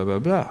 blah, blah, blah, blah,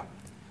 blah.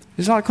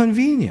 It's not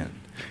convenient.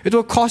 It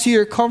will cost you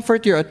your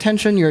comfort, your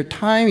attention, your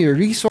time, your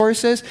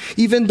resources.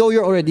 Even though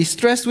you're already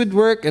stressed with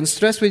work and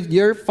stressed with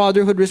your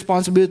fatherhood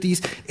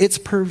responsibilities, it's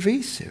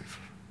pervasive.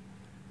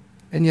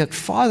 And yet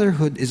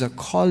fatherhood is a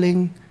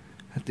calling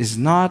that is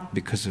not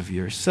because of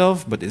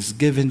yourself, but is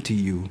given to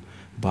you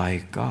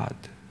by God.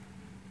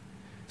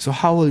 So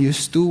how will you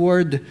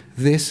steward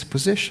this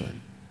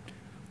position?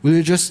 Will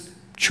you just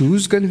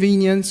choose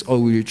convenience or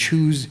will you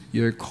choose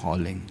your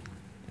calling?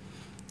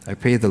 I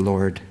pray the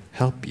Lord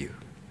help you.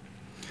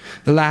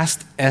 The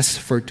last S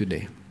for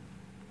today,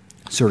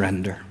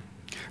 surrender,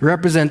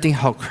 representing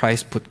how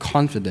Christ put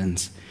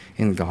confidence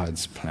in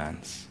God's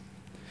plans.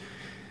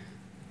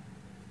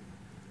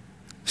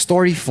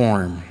 Story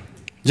form,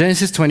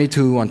 Genesis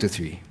 22,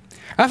 1-3.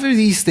 After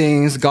these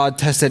things, God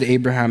tested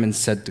Abraham and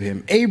said to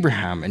him,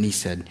 Abraham, and he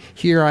said,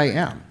 here I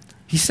am.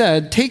 He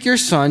said, take your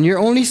son, your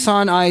only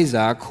son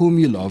Isaac, whom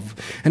you love,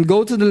 and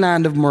go to the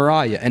land of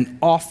Moriah and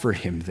offer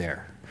him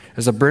there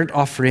as a burnt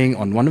offering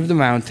on one of the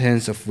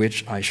mountains of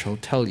which I shall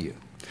tell you.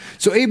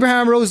 So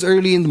Abraham rose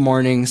early in the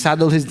morning,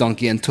 saddled his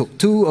donkey, and took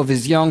 2 of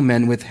his young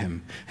men with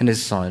him and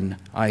his son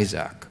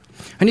Isaac.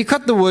 And he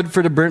cut the wood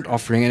for the burnt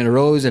offering and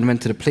arose and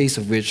went to the place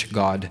of which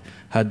God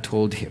had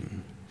told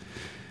him.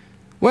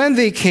 When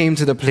they came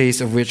to the place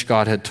of which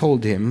God had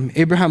told him,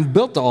 Abraham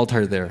built the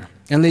altar there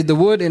and laid the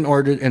wood in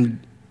order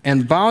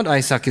and bound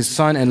Isaac his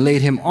son and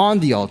laid him on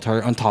the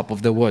altar on top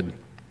of the wood.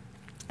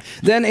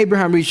 Then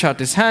Abraham reached out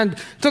his hand,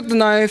 took the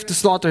knife to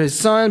slaughter his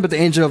son, but the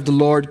angel of the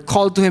Lord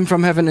called to him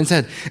from heaven and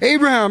said,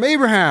 Abraham,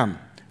 Abraham!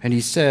 And he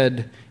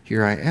said,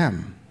 here I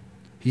am.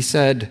 He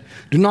said,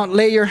 do not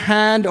lay your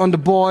hand on the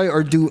boy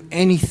or do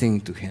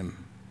anything to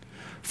him.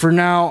 For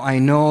now I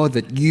know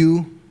that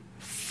you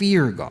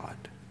fear God,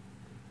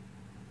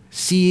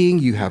 seeing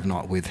you have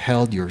not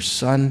withheld your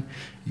son,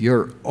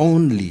 your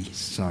only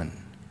son,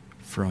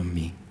 from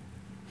me.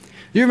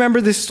 Do you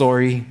remember this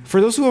story? For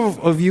those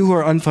of you who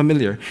are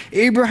unfamiliar,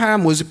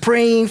 Abraham was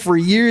praying for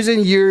years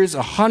and years,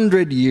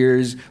 100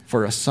 years,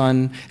 for a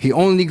son. He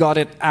only got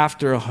it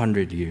after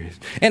 100 years.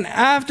 And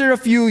after a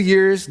few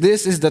years,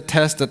 this is the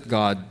test that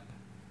God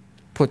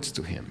puts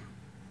to him.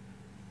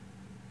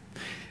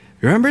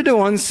 Remember the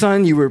one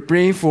son you were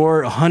praying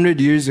for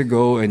 100 years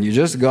ago and you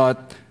just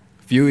got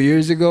a few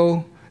years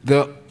ago?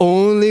 The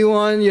only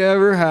one you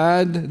ever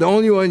had, the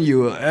only one you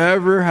will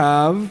ever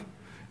have.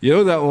 You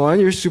know that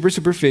one, your super,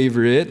 super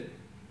favorite?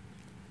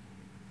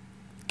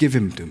 Give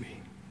him to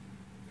me.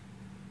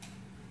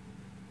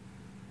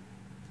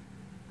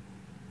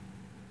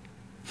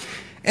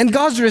 And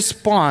God's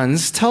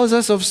response tells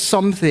us of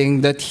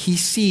something that he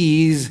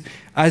sees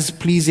as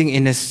pleasing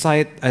in his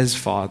sight as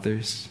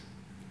fathers,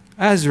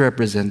 as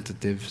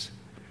representatives,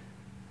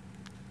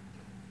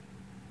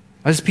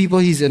 as people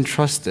he's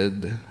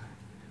entrusted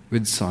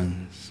with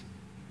sons.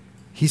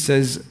 He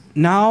says,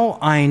 now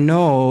I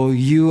know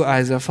you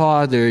as a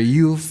father,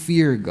 you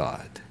fear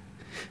God,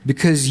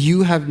 because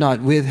you have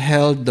not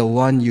withheld the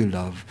one you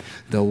love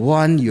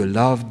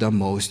the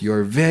most,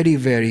 your very,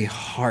 very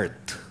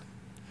heart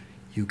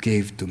you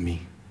gave to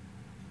me.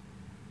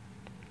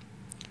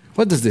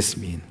 What does this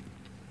mean?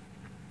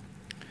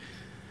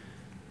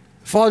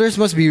 Fathers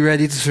must be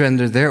ready to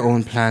surrender their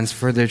own plans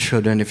for their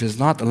children if it's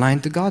not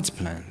aligned to God's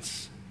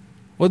plans.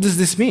 What does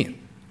this mean?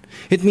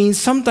 It means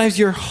sometimes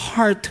your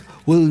heart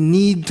will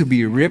need to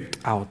be ripped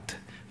out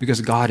because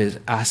God is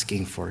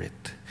asking for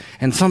it.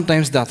 And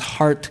sometimes that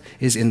heart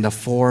is in the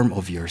form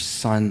of your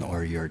son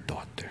or your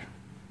daughter.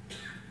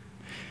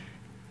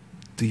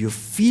 Do you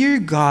fear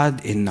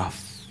God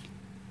enough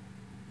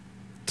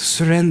to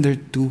surrender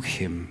to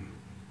him?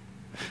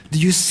 Do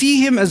you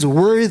see him as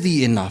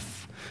worthy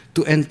enough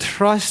to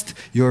entrust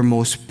your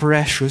most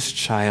precious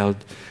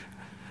child?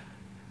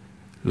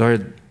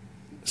 Lord,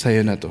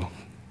 sa'yo na to.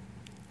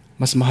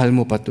 Mas mahal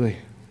mo pa to eh.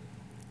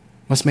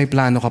 Mas may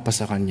plano ka pa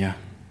sa kanya.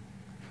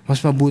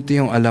 Mas mabuti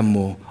yung alam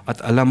mo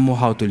at alam mo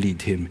how to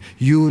lead him.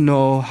 You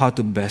know how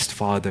to best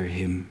father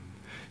him.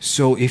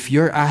 So if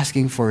you're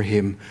asking for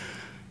him,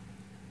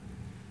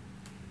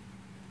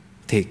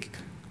 take.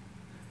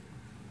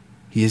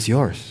 He is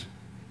yours.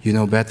 You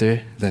know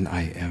better than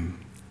I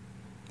am.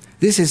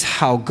 This is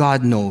how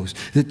God knows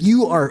that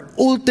you are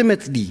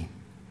ultimately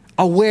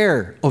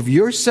aware of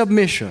your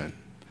submission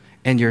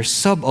and your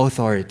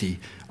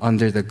sub-authority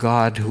under the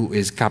God who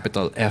is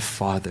capital F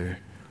Father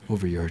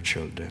over your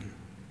children.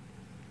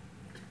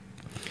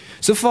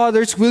 So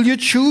fathers, will you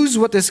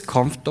choose what is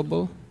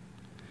comfortable?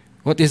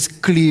 What is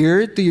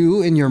clear to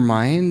you in your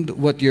mind,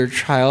 what your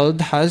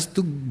child has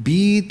to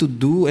be, to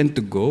do, and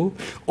to go?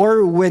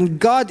 Or when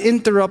God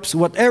interrupts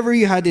whatever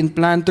you had in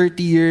plan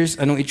 30 years,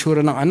 anong itsura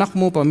ng anak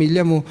mo,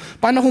 pamilya mo,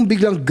 paano kung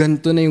biglang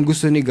ganito na yung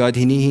gusto ni God,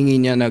 hinihingi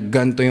niya na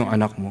ganito yung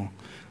anak mo?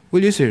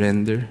 Will you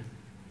surrender?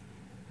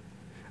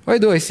 Why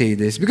do I say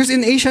this? Because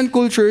in Asian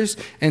cultures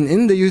and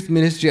in the youth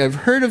ministry,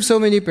 I've heard of so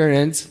many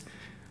parents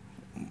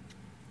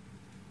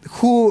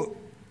who,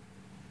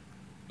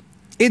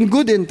 in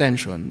good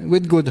intention,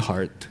 with good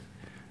heart,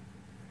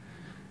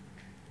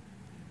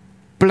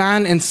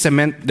 plan and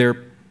cement their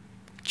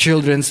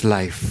children's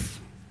life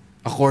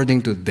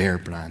according to their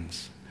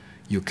plans.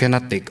 You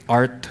cannot take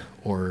art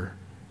or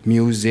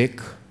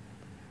music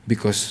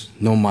because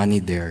no money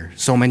there.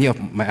 So many of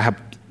I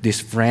have this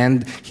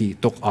friend, he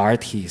took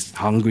art, he's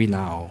hungry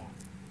now.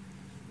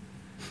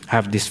 I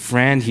have this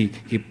friend, he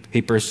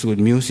pursued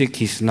music,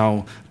 he's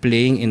now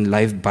playing in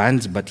live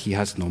bands, but he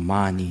has no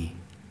money.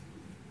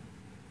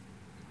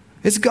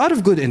 It's God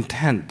of good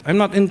intent. I'm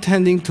not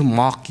intending to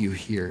mock you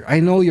here. I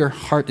know your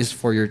heart is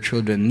for your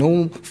children.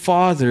 No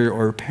father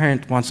or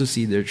parent wants to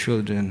see their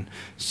children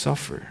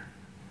suffer.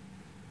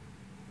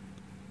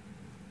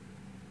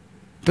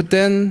 But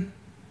then,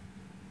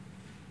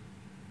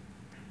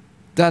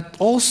 that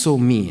also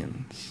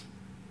means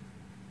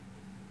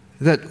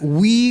that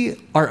we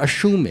are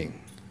assuming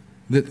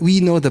that we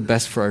know the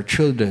best for our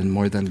children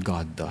more than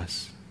God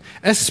does.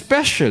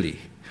 Especially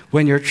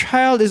when your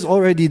child is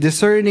already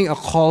discerning a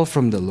call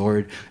from the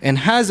Lord and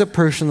has a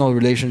personal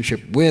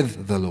relationship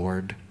with the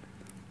Lord,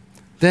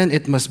 then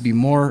it must be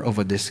more of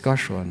a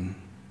discussion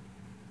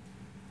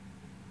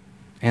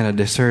and a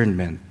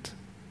discernment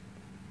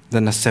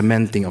than a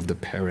cementing of the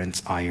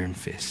parent's iron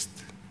fist.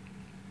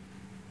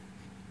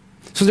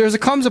 So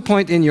comes a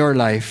point in your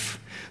life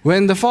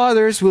when the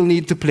fathers will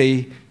need to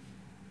play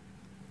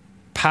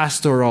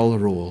pastoral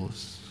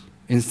roles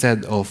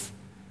instead of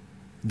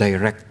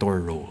director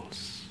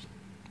roles.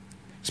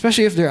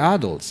 Especially if they're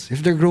adults,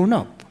 if they're grown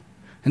up,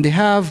 and they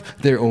have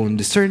their own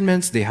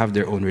discernments, they have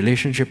their own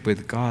relationship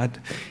with God.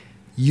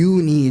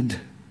 You need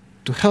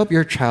to help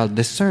your child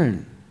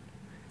discern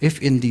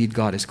if indeed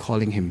God is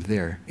calling him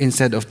there,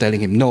 instead of telling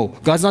him, no,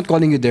 God's not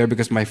calling you there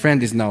because my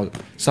friend is now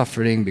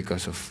suffering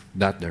because of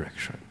that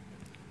direction.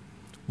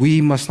 We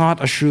must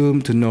not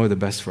assume to know the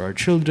best for our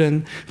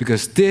children,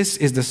 because this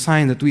is the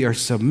sign that we are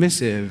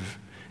submissive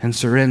and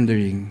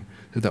surrendering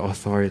to the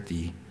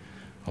authority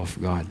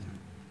of God.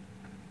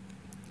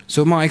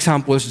 So mga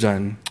examples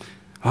dyan,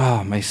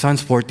 my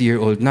son's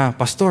 40-year-old na.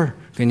 Pastor,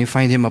 can you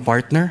find him a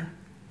partner?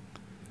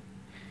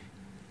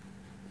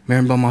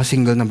 Meron ba mga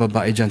single na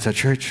babae dyan sa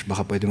church?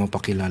 Baka pwede mo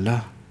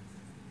pakilala.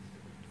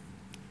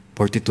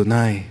 42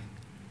 na eh.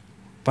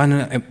 Paano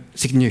na,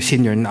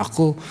 senior na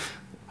ako.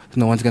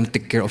 No one's gonna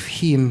take care of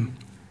him.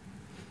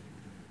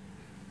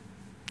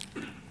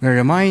 I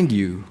remind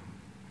you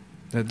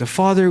that the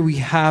Father we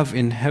have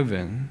in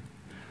heaven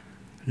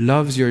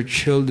loves your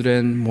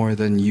children more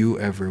than you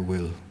ever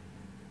will.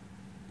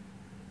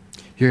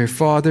 Your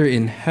Father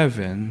in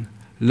heaven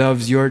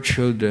loves your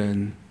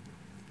children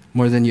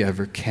more than you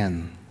ever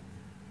can.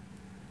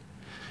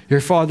 Your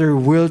Father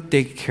will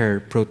take care,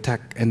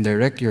 protect, and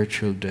direct your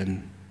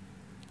children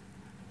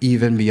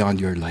even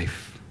beyond your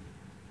life,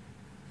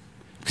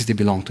 because they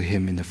belong to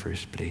Him in the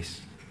first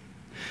place.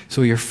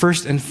 So your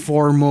first and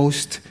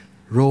foremost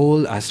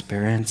role as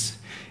parents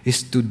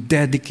is to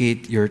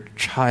dedicate your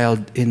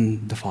child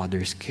in the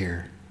Father's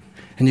care.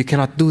 And you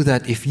cannot do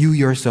that if you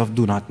yourself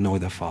do not know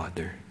the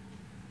Father.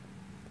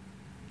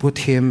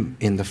 Put him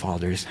in the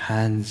Father's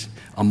hands,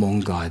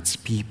 among God's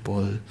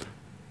people,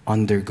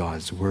 under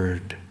God's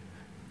word,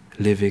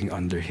 living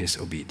under His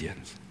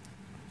obedience.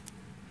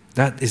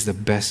 That is the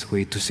best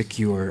way to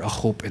secure a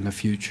hope and a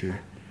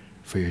future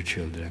for your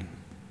children.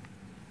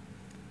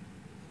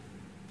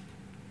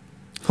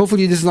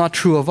 Hopefully this is not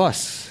true of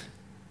us.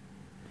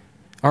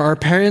 Are our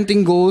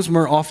parenting goals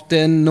more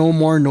often no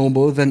more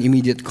noble than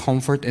immediate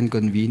comfort and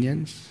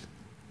convenience?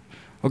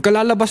 Huwag ka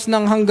lalabas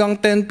ng hanggang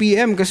 10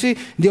 p.m. kasi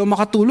di ako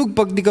makatulog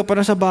pag di ka pa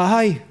na sa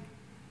bahay.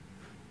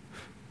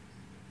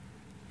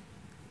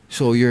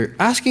 So you're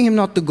asking him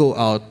not to go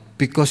out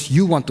because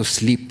you want to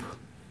sleep.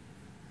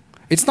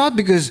 It's not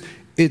because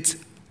it's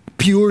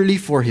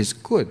purely for his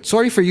good.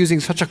 Sorry for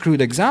using such a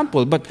crude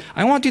example, but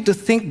I want you to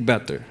think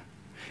better.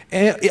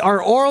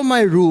 Are all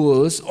my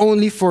rules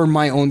only for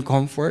my own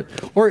comfort?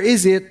 Or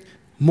is it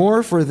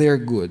more for their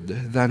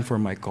good than for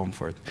my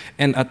comfort?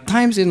 And at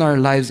times in our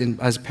lives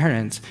as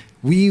parents,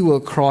 we will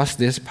cross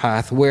this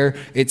path where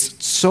it's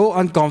so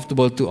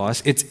uncomfortable to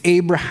us, it's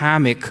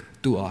Abrahamic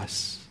to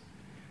us.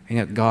 And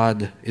yet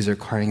God is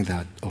requiring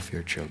that of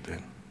your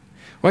children.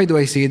 Why do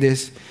I say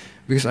this?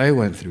 Because I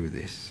went through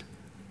this.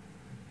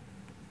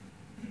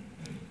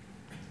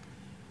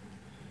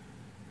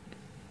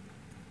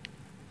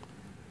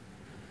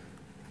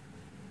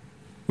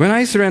 When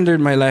I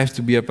surrendered my life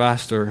to be a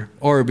pastor,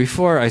 or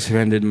before I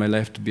surrendered my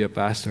life to be a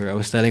pastor, I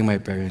was telling my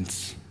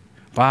parents,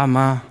 Pa,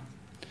 Ma,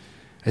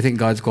 I think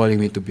God's calling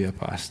me to be a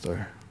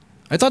pastor.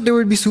 I thought they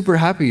would be super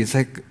happy. It's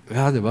like,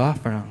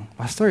 diba? Parang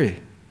pastor eh.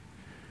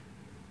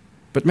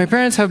 But my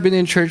parents have been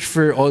in church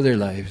for all their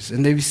lives,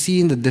 and they've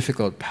seen the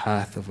difficult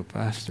path of a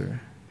pastor.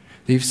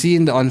 They've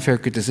seen the unfair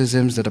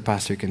criticisms that a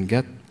pastor can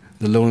get,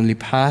 the lonely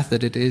path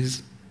that it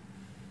is,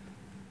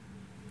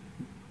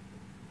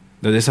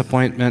 the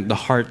disappointment, the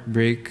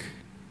heartbreak,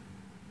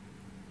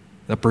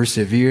 the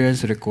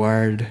perseverance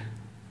required.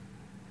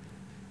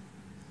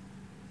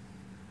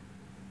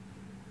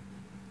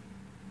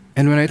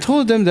 And when I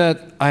told them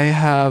that I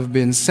have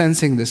been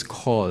sensing this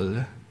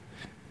call,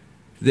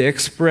 they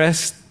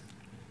expressed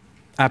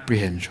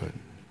apprehension.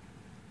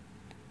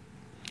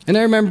 And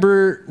I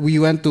remember we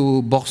went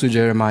to Boksu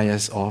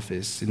Jeremiah's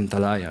office in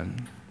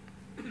Talayan.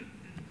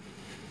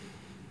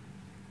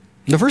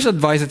 The first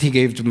advice that he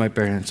gave to my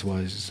parents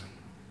was,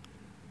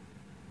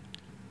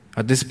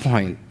 at this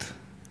point,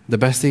 the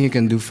best thing you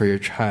can do for your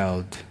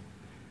child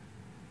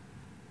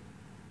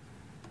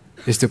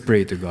is to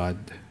pray to God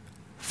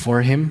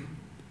for him.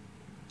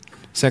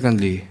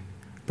 Secondly,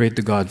 pray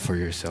to God for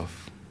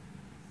yourself.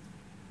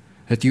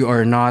 That you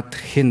are not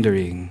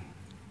hindering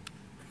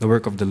the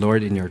work of the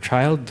Lord in your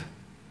child,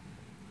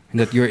 and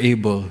that you're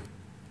able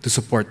to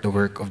support the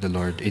work of the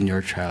Lord in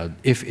your child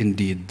if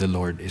indeed the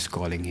Lord is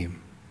calling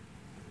him.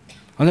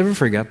 I'll never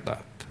forget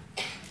that.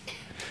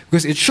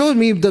 Because it showed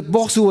me that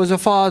Boksu was a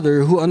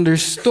father who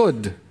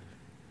understood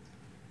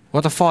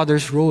what a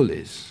father's role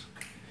is.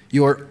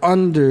 You are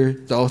under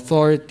the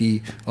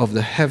authority of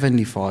the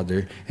Heavenly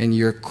Father, and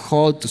you're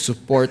called to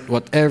support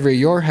whatever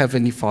your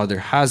Heavenly Father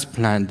has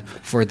planned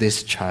for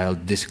this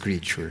child, this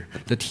creature,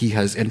 that He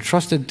has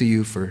entrusted to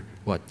you for,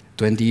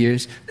 20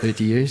 years,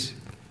 30 years?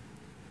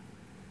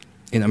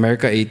 In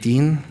America,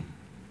 18.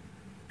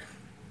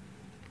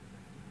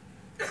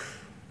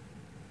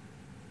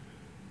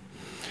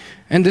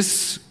 And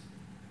this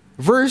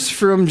verse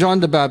from John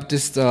the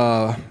Baptist's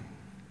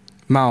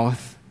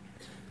mouth,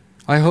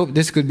 I hope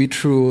this could be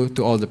true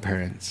to all the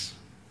parents.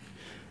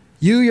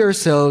 You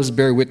yourselves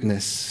bear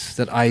witness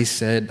that I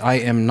said, I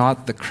am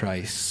not the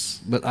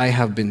Christ, but I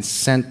have been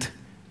sent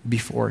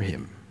before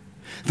him.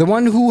 The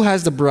one who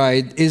has the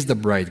bride is the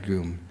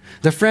bridegroom.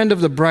 The friend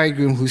of the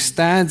bridegroom who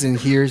stands and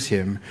hears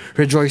him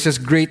rejoices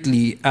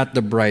greatly at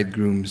the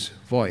bridegroom's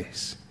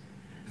voice.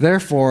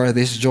 Therefore,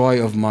 this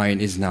joy of mine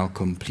is now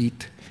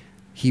complete.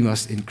 He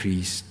must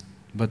increase,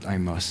 but I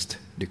must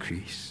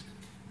decrease.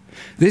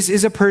 This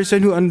is a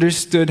person who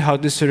understood how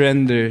to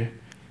surrender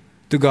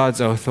to God's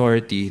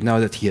authority now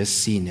that he has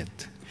seen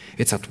it.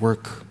 It's at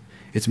work,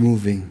 it's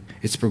moving,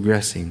 it's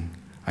progressing.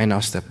 I now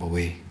step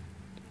away.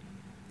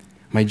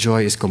 My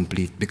joy is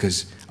complete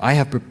because I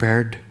have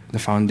prepared the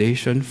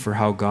foundation for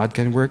how God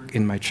can work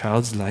in my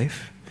child's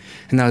life.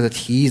 And now that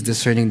he is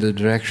discerning the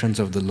directions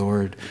of the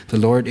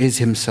Lord is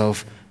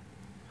himself,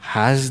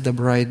 has the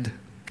bride,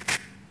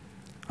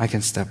 I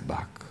can step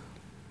back.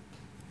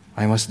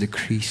 I must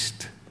decrease.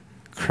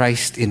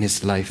 Christ in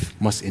his life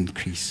must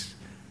increase.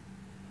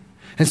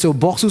 And so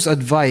Boksu's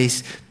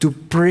advice to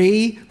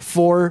pray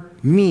for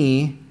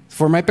me,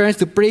 for my parents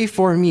to pray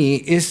for me,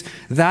 is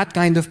that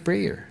kind of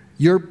prayer.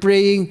 You're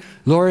praying,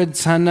 Lord,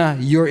 sana,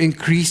 you're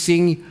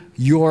increasing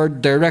your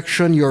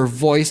direction, your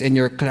voice, and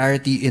your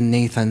clarity in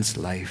Nathan's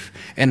life.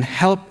 And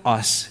help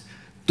us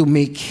to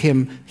make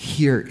him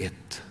hear it,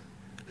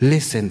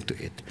 listen to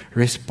it,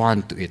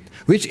 respond to it,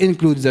 which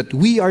includes that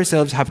we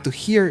ourselves have to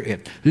hear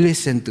it,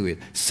 listen to it,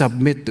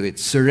 submit to it,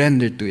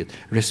 surrender to it,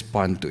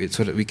 respond to it,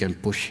 so that we can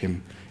push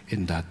him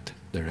in that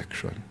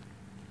direction.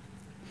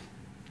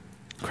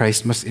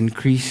 Christ must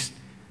increase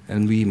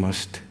and we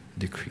must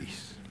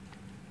decrease.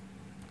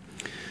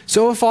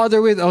 So a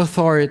father with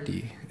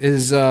authority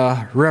is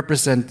a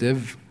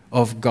representative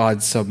of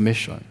God's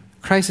submission.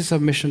 Christ's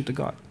submission to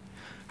God.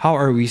 How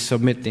are we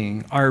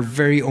submitting our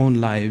very own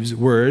lives,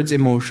 words,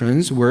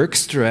 emotions, work,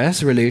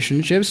 stress,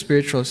 relationships,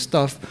 spiritual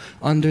stuff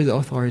under the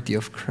authority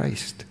of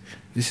Christ?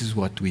 This is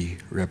what we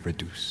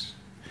reproduce.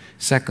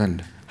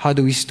 Second, how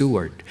do we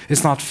steward?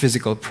 It's not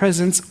physical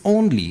presence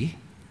only,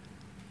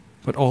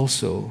 but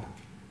also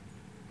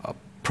a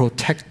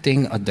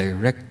protecting, a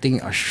directing,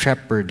 a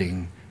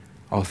shepherding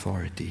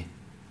authority.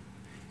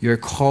 You're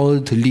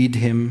called to lead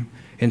him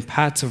in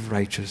paths of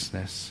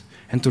righteousness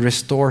and to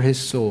restore his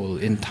soul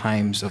in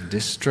times of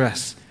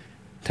distress,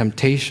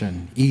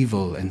 temptation,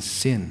 evil, and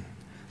sin.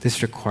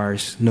 This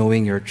requires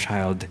knowing your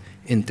child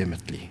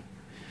intimately.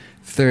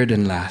 Third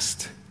and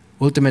last,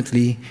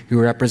 ultimately,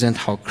 you represent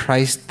how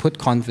Christ put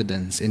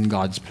confidence in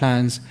God's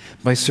plans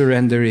by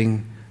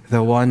surrendering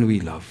the one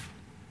we love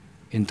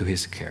into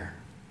his care.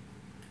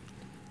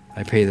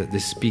 I pray that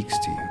this speaks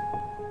to you.